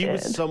he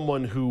was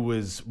someone who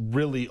was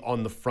really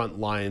on the front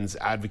lines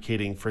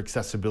advocating for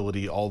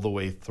accessibility all the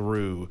way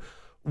through.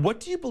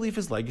 What do you believe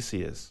his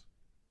legacy is?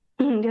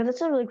 Yeah,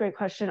 that's a really great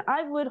question.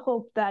 I would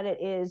hope that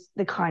it is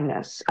the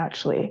kindness,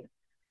 actually.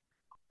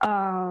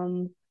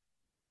 David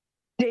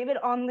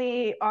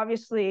Onley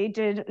obviously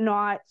did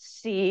not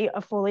see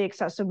a fully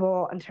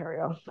accessible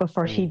Ontario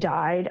before he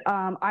died.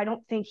 I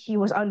don't think he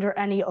was under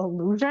any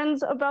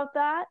illusions about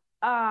that.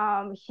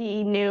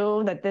 He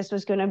knew that this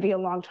was going to be a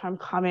long time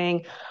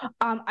coming.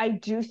 I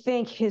do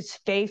think his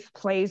faith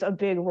plays a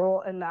big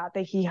role in that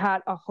he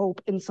had a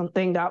hope in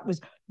something that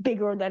was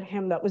bigger than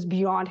him, that was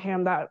beyond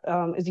him, that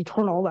is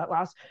eternal, that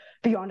lasts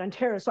beyond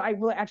Ontario. So I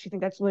really actually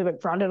think that's really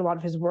what grounded a lot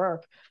of his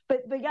work.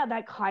 But yeah,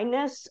 that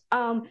kindness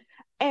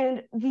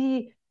and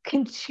the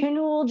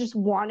continual just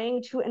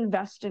wanting to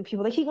invest in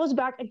people. Like, he goes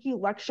back and he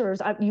lectures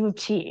at U of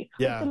T.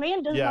 Yeah. Like, the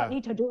man does not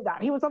need to do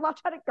that. He was a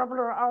lieutenant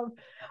governor of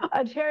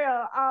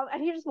Ontario,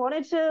 and he just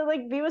wanted to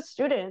like be with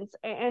students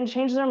and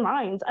change their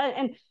minds.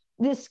 And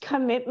this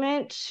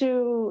commitment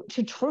to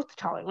truth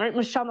telling, right?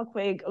 Michelle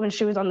McQuaig, when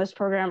she was on this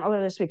program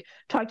earlier this week,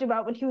 talked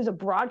about when he was a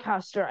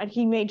broadcaster and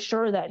he made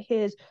sure that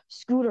his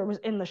scooter was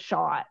in the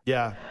shot.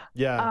 Yeah.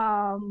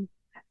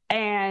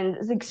 And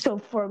like, so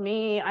for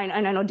me,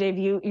 and I know, Dave,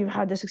 you've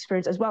had this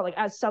experience as well, like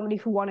as somebody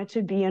who wanted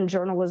to be in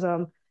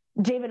journalism,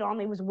 David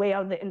Onley was way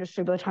out of the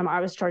industry by the time I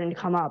was starting to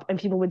come up, and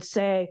people would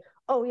say,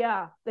 "Oh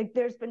yeah, like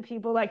there's been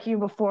people like you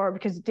before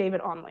because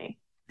David Onley."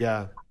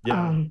 Yeah.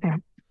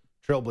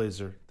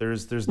 Trailblazer.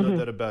 There's no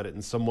doubt about it,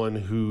 and someone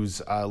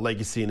whose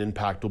legacy and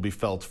impact will be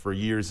felt for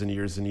years and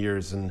years and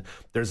years. And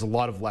there's a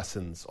lot of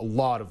lessons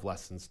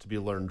to be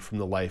learned from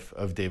the life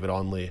of David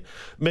Onley.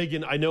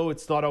 Megan, I know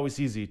it's not always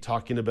easy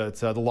talking about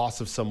the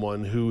loss of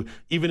someone who,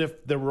 even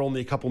if there were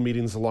only a couple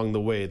meetings along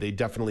the way, they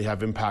definitely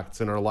have impacts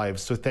in our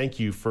lives. So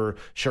thank you for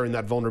sharing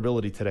that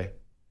vulnerability today.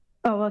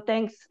 Oh, well,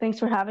 thanks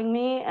for having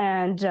me.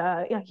 And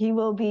he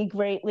will be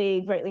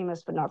greatly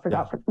missed, but not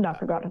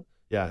forgotten.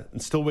 Yeah,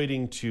 and still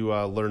waiting to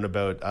learn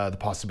about the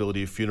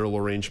possibility of funeral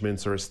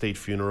arrangements or a state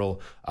funeral.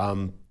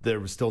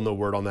 There was still no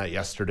word on that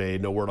yesterday,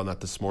 no word on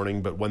that this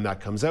morning, but when that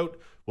comes out,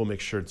 we'll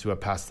make sure to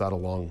pass that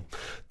along.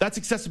 That's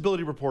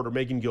accessibility reporter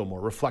Megan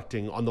Gilmore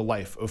reflecting on the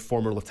life of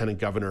former Lieutenant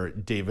Governor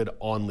David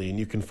Onley. And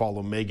you can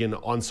follow Megan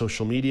on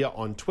social media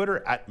on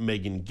Twitter at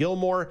Megan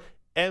Gilmore,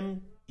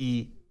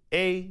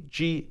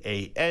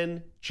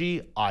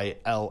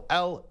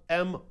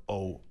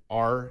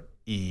 MEAGANGILLMORE.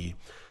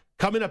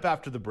 Coming up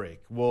after the break,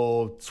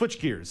 we'll switch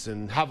gears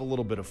and have a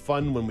little bit of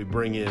fun when we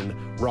bring in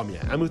Ramya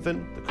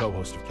Amuthan, the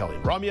co-host of Kelly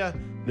and Ramya,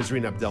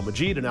 Nazreen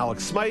Abdelmajid and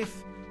Alex Smythe,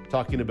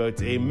 talking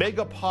about a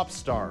mega pop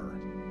star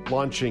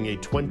launching a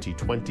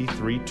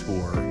 2023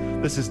 tour.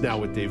 This is Now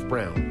with Dave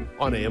Brown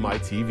on AMI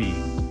TV.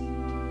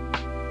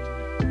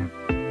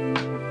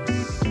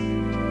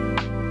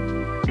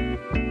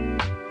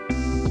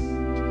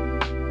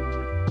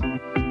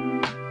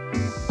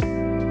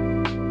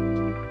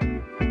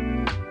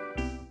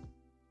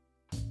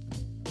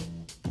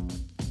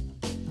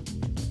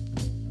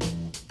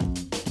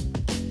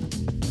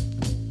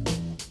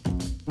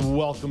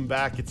 Welcome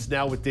back. It's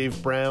Now with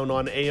Dave Brown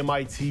on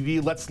AMI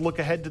TV. Let's look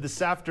ahead to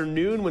this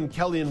afternoon when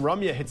Kelly and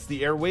Ramya hits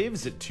the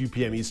airwaves at 2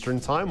 p.m. Eastern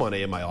Time on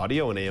AMI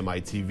Audio and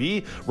AMI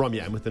TV.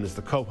 Ramya Amuthan is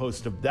the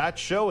co-host of that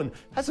show and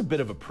has a bit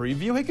of a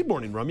preview. Hey, good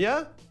morning,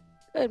 Ramya.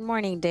 Good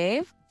morning,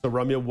 Dave. So,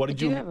 Ramya, what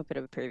did you... I do have a bit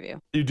of a preview.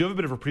 You do have a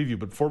bit of a preview,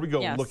 but before we go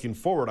looking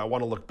forward, I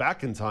want to look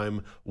back in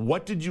time.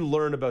 What did you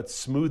learn about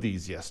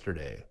smoothies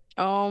yesterday?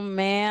 Oh,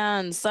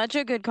 man, such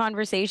a good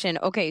conversation.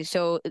 Okay,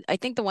 so I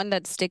think the one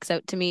that sticks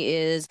out to me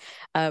is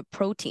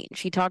protein.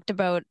 She talked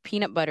about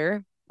peanut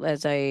butter,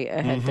 as I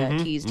had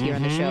teased here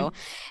on the show,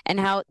 and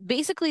how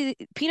basically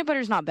peanut butter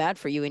is not bad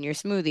for you in your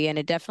smoothie, and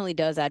it definitely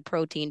does add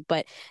protein,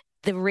 but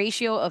the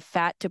ratio of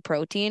fat to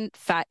protein,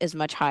 fat is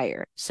much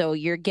higher. So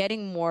you're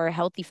getting more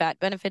healthy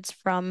fat benefits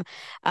from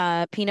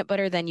peanut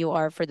butter than you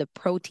are for the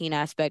protein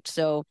aspect.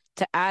 So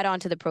to add on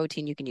to the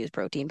protein, you can use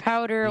protein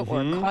powder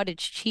or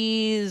cottage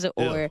cheese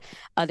or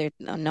other.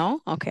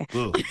 No? Okay.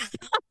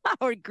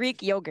 Or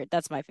Greek yogurt.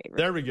 That's my favorite.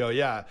 There we go.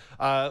 Yeah.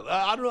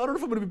 I don't know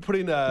if I'm going to be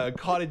putting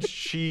cottage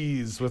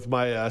cheese with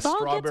my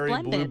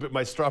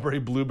strawberry,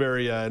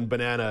 blueberry, and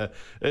banana.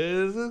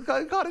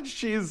 Cottage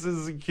cheese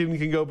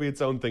can go be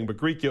its own thing, but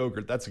Greek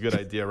yogurt, that's a good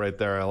idea right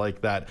there. I like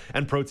that.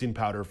 And protein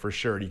powder for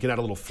sure. You can add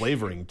a little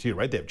flavoring too,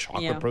 right? They have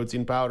chocolate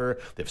protein powder.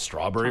 They have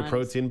strawberry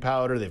protein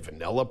powder. They have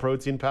vanilla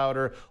protein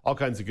powder. All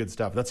kinds of good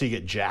stuff. That's how you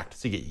get jacked.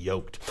 That's how you get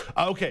yoked.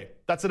 Okay,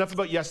 that's enough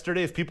about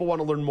yesterday. If people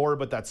want to learn more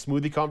about that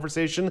smoothie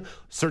conversation,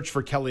 search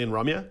for Kelly and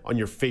Ramya on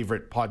your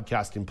favorite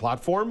podcasting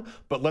platform.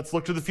 But let's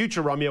look to the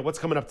future, Ramya. What's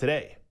coming up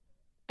today?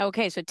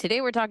 Okay, so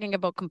today we're talking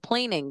about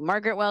complaining.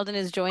 Margaret Weldon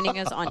is joining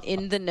us on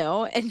In the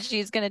Know, and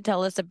she's going to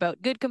tell us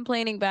about good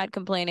complaining, bad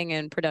complaining,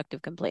 and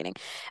productive complaining.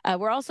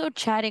 We're also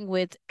chatting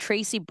with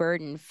Tracy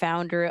Burden,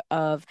 founder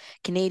of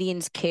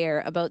Canadians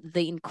Care, about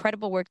the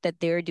incredible work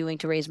that they're doing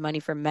to raise money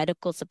for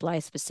medical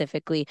supplies,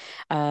 specifically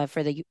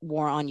for the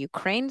war on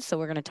Ukraine. So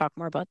we're going to talk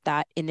more about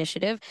that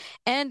initiative.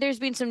 And there's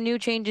been some new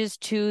changes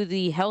to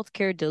the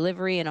healthcare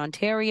delivery in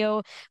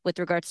Ontario with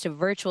regards to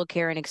virtual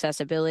care and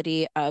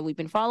accessibility. We've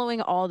been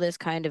following all this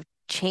kind of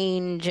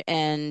change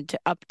and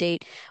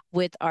update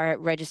with our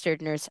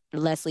registered nurse,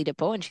 Leslie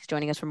DePoe, and she's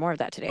joining us for more of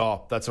that today.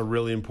 Oh, that's a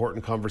really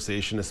important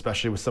conversation,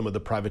 especially with some of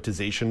the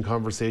privatization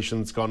conversation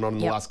that's gone on in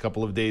the last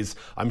couple of days.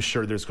 I'm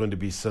sure there's going to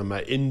be some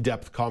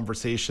in-depth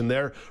conversation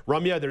there.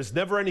 Ramya, there's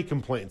never any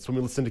complaints when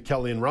we listen to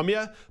Kelly and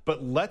Ramya,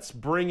 but let's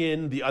bring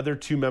in the other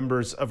two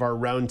members of our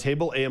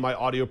roundtable, AMI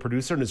audio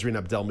producer,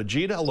 Nazreen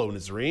Abdelmajid. Hello,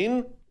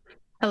 Nazreen.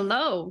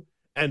 Hello.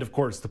 And of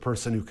course, the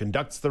person who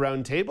conducts the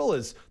round table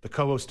is the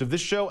co-host of this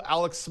show,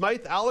 Alex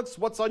Smythe. Alex,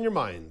 what's on your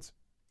mind?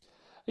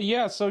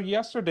 Yeah, so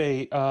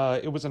yesterday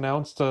it was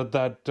announced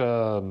that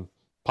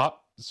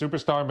pop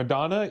superstar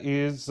Madonna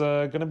is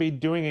going to be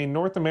doing a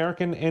North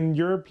American and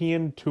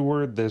European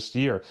tour this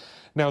year.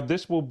 Now,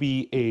 this will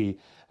be a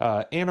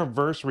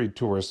anniversary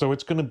tour, so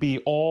it's going to be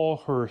all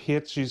her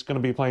hits she's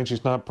going to be playing.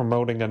 She's not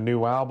promoting a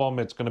new album.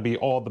 It's going to be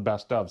all the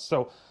best of.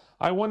 So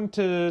I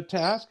wanted to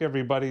ask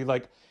everybody,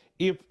 like,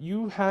 if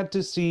you had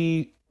to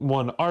see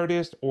one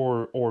artist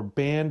or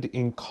band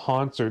in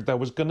concert that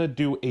was going to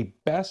do a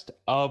best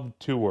of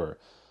tour,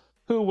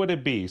 who would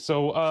it be?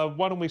 So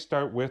why don't we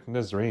start with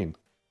Nazreen?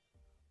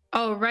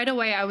 Oh, right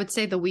away, I would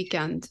say The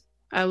Weeknd.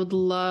 I would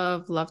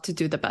love to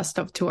do the best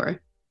of tour.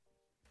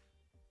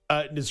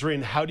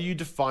 Nisreen, how do you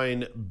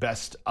define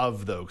best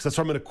of, though? Because that's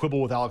where I'm going to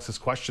quibble with Alex's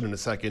question in a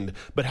second.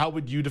 But how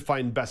would you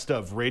define best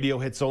of? Radio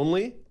hits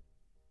only?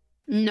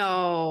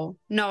 No,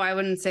 I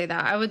wouldn't say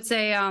that. I would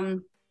say, I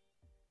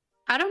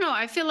don't know.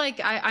 I feel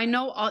like I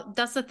know,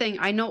 that's the thing.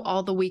 I know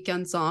all the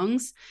Weeknd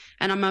songs,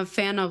 and I'm a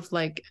fan of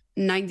like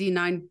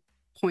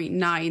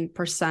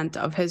 99.9%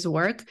 of his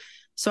work.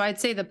 So I'd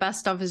say the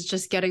best of is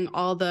just getting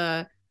all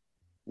the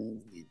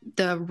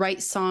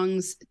right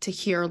songs to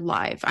hear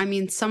live. I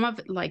mean, some of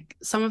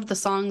the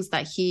songs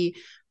that he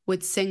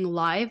would sing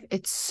live,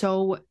 it's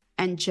so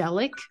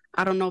angelic.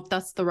 I don't know if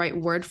that's the right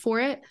word for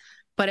it,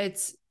 but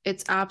it's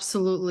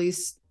absolutely,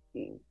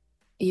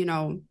 you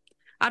know,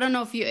 I don't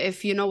know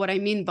if you know what I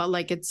mean, but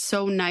like it's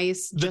so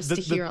nice just to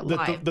hear it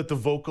live. That the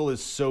vocal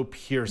is so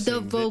piercing. The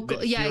vocal,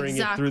 that yeah, hearing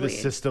exactly. it through the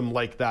system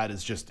like that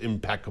is just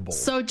impeccable.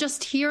 So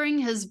just hearing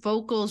his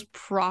vocals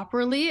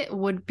properly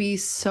would be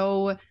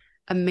so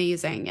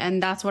amazing,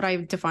 and that's what I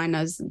define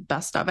as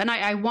best of. And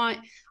I want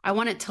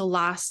it to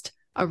last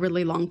a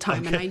really long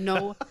time. Okay.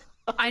 And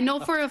I know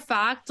for a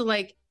fact,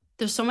 like,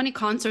 there's so many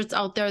concerts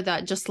out there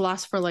that just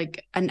last for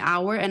like an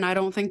hour, and I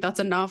don't think that's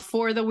enough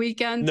for the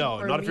Weeknd.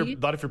 No, not if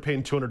you're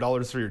paying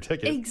 $200 for your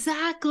ticket.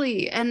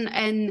 Exactly.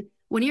 And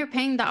when you're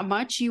paying that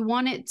much, you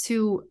want it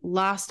to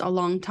last a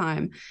long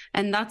time.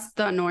 And that's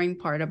the annoying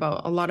part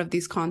about a lot of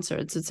these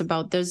concerts. It's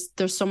about there's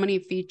so many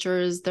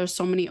features, there's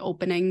so many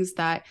openings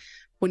that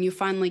when you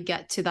finally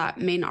get to that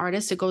main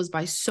artist, it goes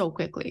by so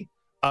quickly.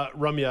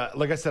 Ramya,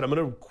 like I said, I'm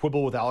going to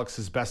quibble with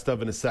Alex's best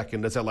of in a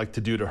second, as I like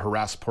to do to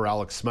harass poor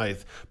Alex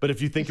Smythe. But if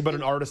you think about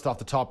an artist off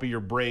the top of your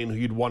brain who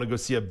you'd want to go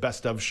see a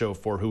best of show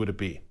for, who would it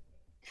be?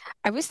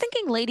 I was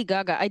thinking Lady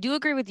Gaga. I do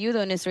agree with you,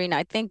 though, Nisreen.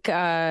 I think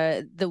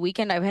The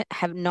Weeknd, I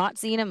have not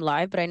seen him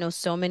live, but I know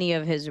so many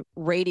of his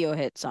radio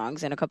hit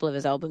songs and a couple of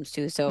his albums,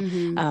 too. So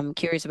I'm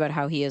curious about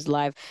how he is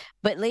live.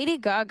 But Lady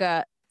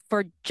Gaga,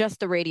 for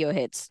just the radio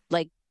hits,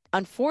 like,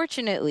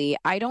 unfortunately,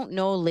 I don't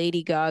know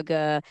Lady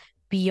Gaga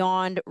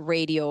beyond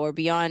radio or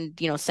beyond,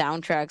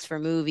 soundtracks for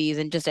movies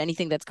and just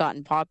anything that's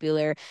gotten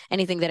popular,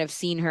 anything that I've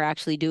seen her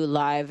actually do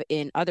live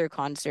in other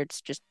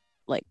concerts, just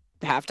like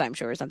halftime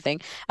show or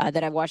something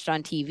that I've watched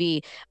on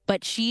TV.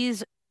 But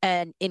she's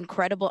an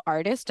incredible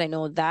artist. I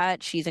know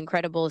that she's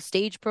incredible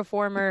stage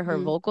performer. Her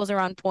vocals are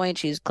on point.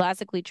 She's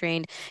classically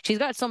trained. She's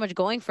got so much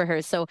going for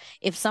her. So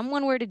if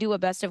someone were to do a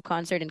best of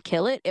concert and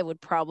kill it, it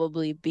would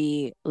probably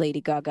be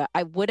Lady Gaga.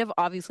 I would have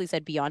obviously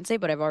said Beyonce,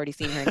 but I've already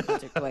seen her in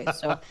concert twice.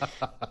 So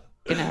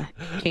gonna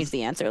change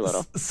the answer a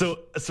little. So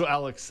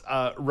Alex,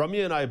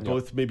 Ramya and I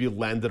both maybe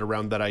landed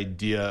around that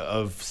idea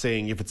of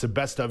saying if it's a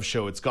best of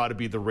show, it's got to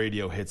be the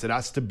radio hits. It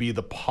has to be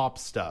the pop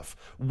stuff.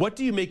 What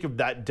do you make of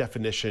that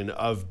definition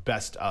of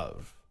best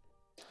of?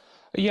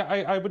 Yeah,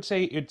 I would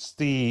say it's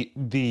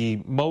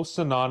the most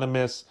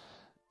synonymous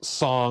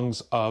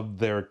songs of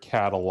their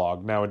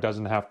catalog. Now, it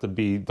doesn't have to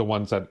be the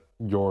ones that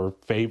your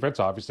favorites,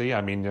 obviously. I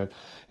mean,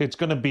 it's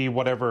going to be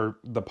whatever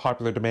the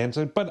popular demands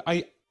it. But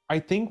I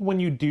think when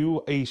you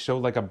do a show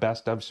like a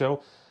best of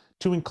show,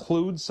 to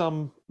include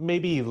some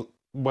maybe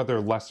whether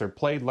lesser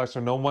played, lesser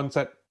known ones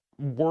that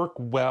work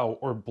well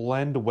or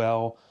blend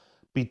well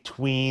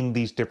between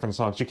these different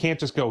songs. You can't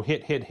just go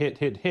hit.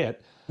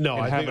 No,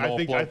 I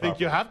think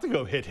you have to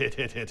go hit.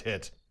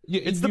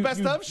 It's the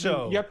best of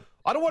show. Yep.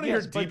 I don't want to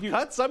hear deep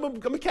cuts. I'm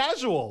a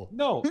casual.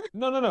 No.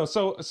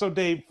 So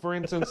Dave, for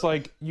instance,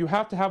 like you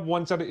have to have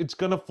ones that it's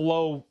gonna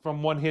flow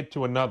from one hit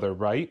to another,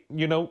 right?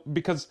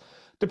 Because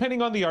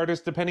depending on the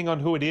artist, depending on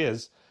who it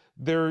is,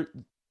 there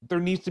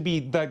needs to be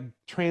that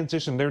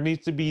transition. There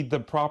needs to be the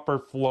proper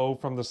flow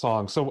from the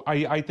song. So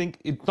I think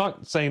it's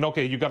not saying,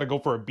 okay, you got to go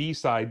for a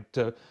B-side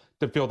to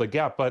fill the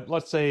gap. But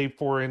let's say,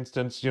 for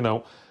instance,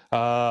 off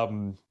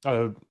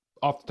the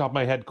top of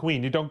my head,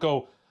 Queen. You don't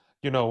go,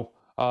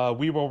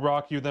 We Will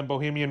Rock You, then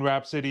Bohemian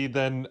Rhapsody,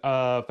 then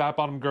Fat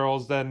Bottom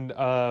Girls, then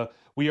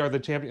We Are the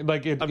Champion.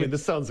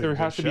 This sounds like there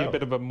has to be a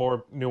bit of a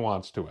more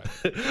nuance to it.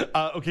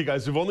 Okay,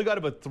 guys, we've only got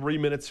about 3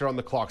 minutes here on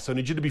the clock, so I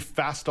need you to be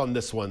fast on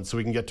this one so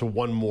we can get to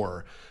one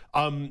more.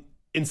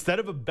 Instead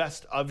of a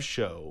best of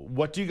show,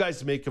 what do you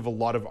guys make of a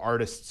lot of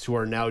artists who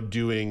are now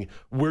doing,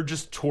 we're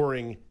just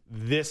touring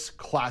this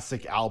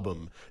classic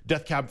album?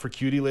 Death Cab for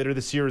Cutie later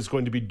this year is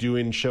going to be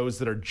doing shows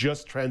that are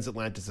just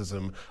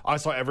Transatlanticism. I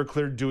saw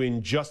Everclear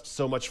doing just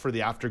So Much for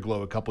the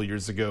Afterglow a couple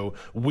years ago.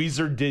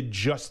 Weezer did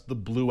just the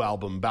Blue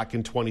album back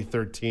in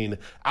 2013.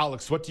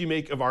 Alex, what do you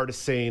make of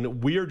artists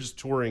saying, we are just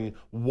touring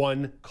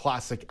one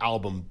classic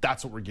album?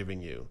 That's what we're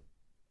giving you.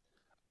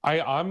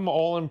 I'm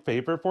all in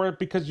favor for it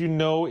because you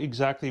know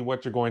exactly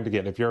what you're going to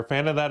get. If you're a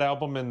fan of that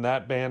album and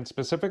that band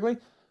specifically,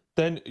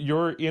 then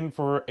you're in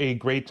for a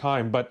great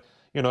time. But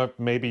if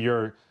maybe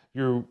you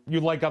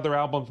like other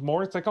albums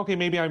more, it's like, okay,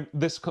 maybe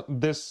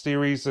this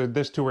series or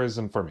this tour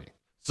isn't for me.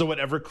 So what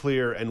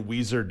Everclear and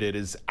Weezer did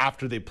is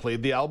after they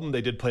played the album,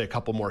 they did play a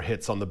couple more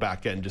hits on the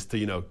back end just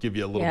to, give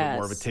you a little bit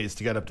more of a taste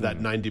to get up to that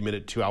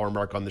 90-minute, 2-hour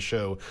mark on the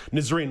show.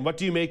 Nisreen, what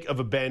do you make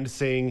of a band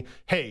saying,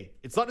 hey,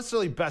 it's not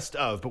necessarily best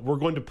of, but we're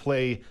going to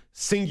play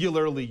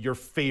singularly your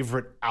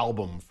favorite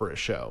album for a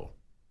show?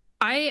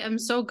 I am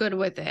so good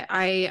with it.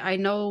 I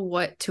know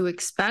what to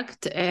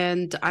expect,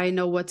 and I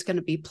know what's going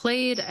to be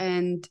played,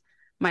 and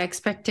my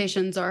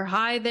expectations are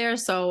high there.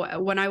 So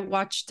when I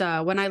watched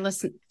Giveon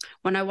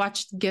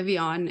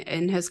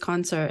in his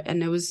concert,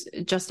 and it was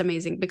just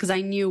amazing because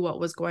I knew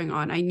what was going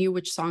on. I knew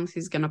which songs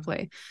he's going to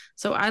play.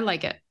 So I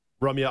like it.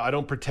 Ramya, I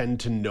don't pretend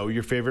to know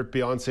your favorite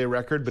Beyonce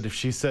record, but if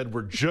she said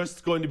we're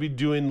just going to be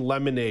doing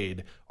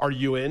Lemonade, are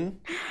you in?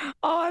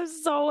 Oh, I'm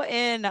so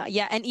in.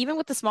 Yeah, and even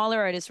with the smaller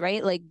artists,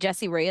 right? Like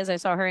Jessie Reyez, I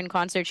saw her in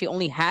concert. She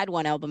only had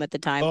one album at the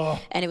time,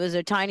 and it was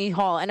a tiny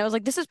hall. And I was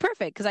like, this is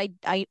perfect because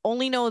I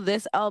only know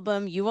this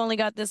album. You only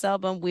got this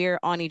album. We're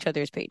on each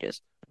other's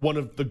pages. One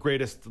of the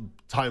greatest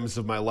times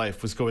of my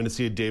life was going to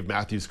see a Dave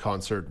Matthews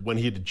concert when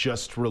he had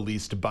just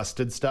released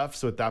Busted Stuff.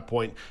 So at that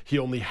point, he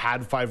only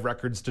had 5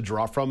 records to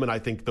draw from. And I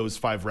think those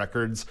 5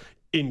 records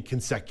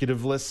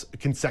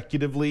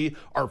consecutively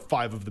are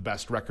 5 of the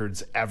best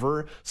records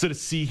ever. So to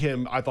see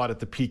him, I thought at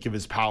the peak of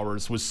his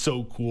powers was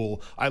so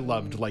cool. I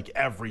loved like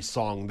every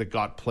song that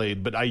got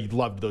played, but I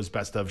loved those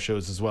best of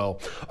shows as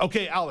well.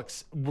 Okay,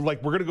 Alex, we're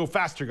going to go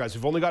faster, guys.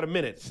 We've only got a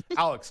minute.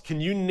 Alex,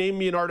 can you name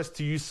me an artist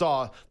who you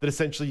saw that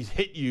essentially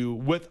hit you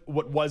with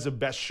what was a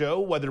best show,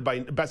 whether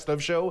by best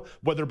of show,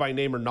 whether by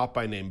name or not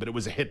by name, but it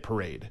was a hit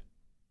parade?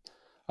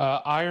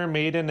 Iron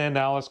Maiden and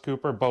Alice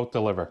Cooper both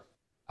deliver.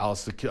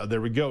 Alice,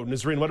 there we go.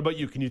 Nazreen, what about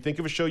you? Can you think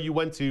of a show you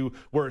went to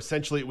where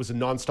essentially it was a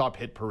nonstop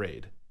hit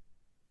parade?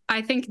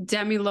 I think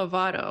Demi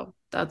Lovato.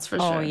 That's for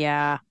sure. Oh,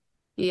 yeah.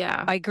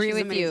 Yeah. I agree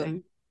with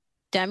you.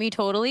 Demi,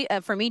 totally.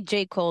 For me,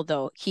 J. Cole,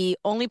 though. He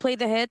only played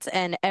the hits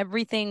and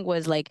everything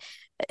was like,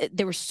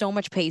 there was so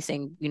much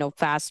pacing,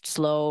 fast,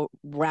 slow,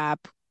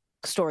 rap,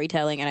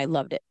 storytelling, and I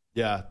loved it.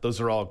 Yeah, those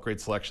are all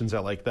great selections. I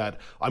like that.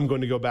 I'm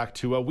going to go back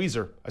to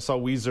Weezer. I saw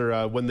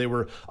Weezer when they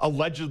were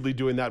allegedly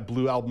doing that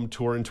Blue Album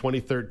tour in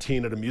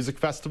 2013 at a music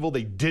festival.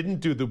 They didn't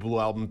do the Blue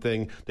Album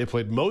thing. They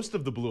played most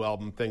of the Blue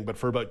Album thing, but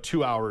for about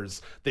 2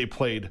 hours, they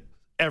played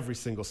every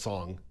single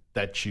song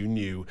that you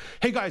knew.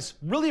 Hey guys,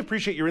 really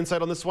appreciate your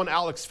insight on this one.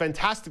 Alex,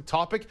 fantastic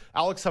topic.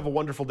 Alex, have a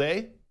wonderful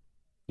day.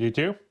 You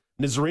too.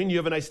 Nazreen, you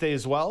have a nice day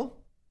as well.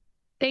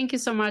 Thank you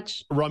so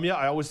much. Ramya,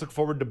 I always look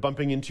forward to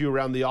bumping into you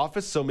around the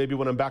office, so maybe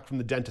when I'm back from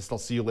the dentist, I'll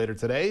see you later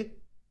today.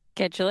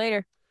 Catch you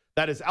later.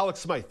 That is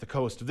Alex Smythe, the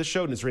co-host of this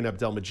show, Nazreen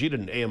Abdelmajid,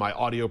 an AMI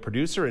audio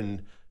producer,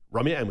 and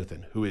Ramya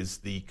Amuthan, who is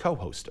the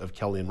co-host of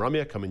Kelly and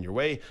Ramya, coming your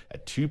way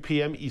at 2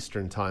 p.m.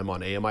 Eastern Time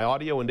on AMI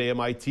Audio and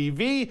AMI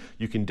TV.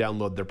 You can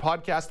download their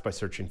podcast by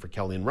searching for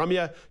Kelly and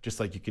Ramya, just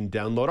like you can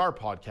download our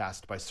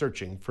podcast by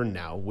searching for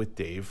Now with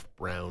Dave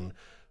Brown.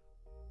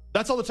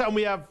 That's all the time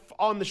we have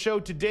on the show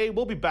today.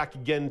 We'll be back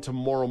again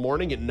tomorrow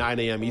morning at 9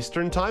 a.m.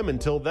 Eastern Time.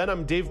 Until then,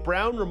 I'm Dave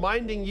Brown,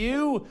 reminding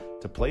you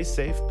to play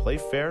safe, play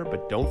fair,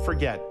 but don't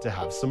forget to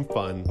have some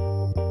fun.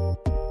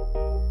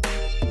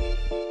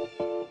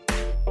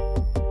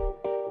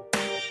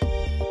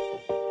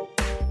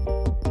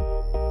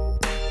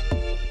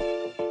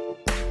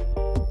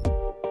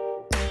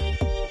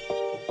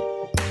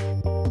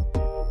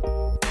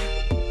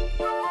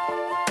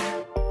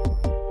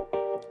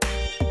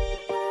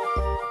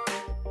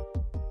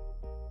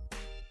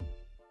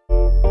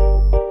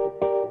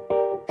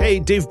 Hey,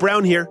 Dave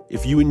Brown here.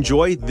 If you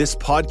enjoy this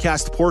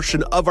podcast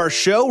portion of our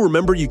show,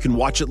 remember you can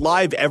watch it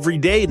live every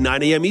day at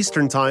 9 a.m.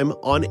 Eastern Time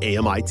on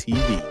AMI TV.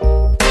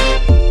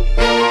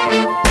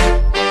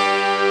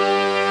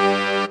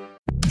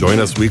 Join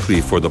us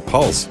weekly for The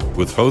Pulse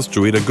with host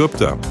Joeita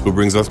Gupta, who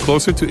brings us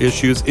closer to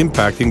issues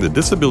impacting the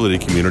disability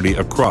community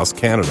across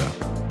Canada.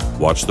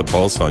 Watch The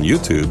Pulse on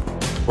YouTube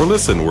or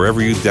listen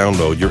wherever you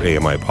download your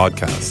AMI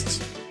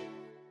podcasts.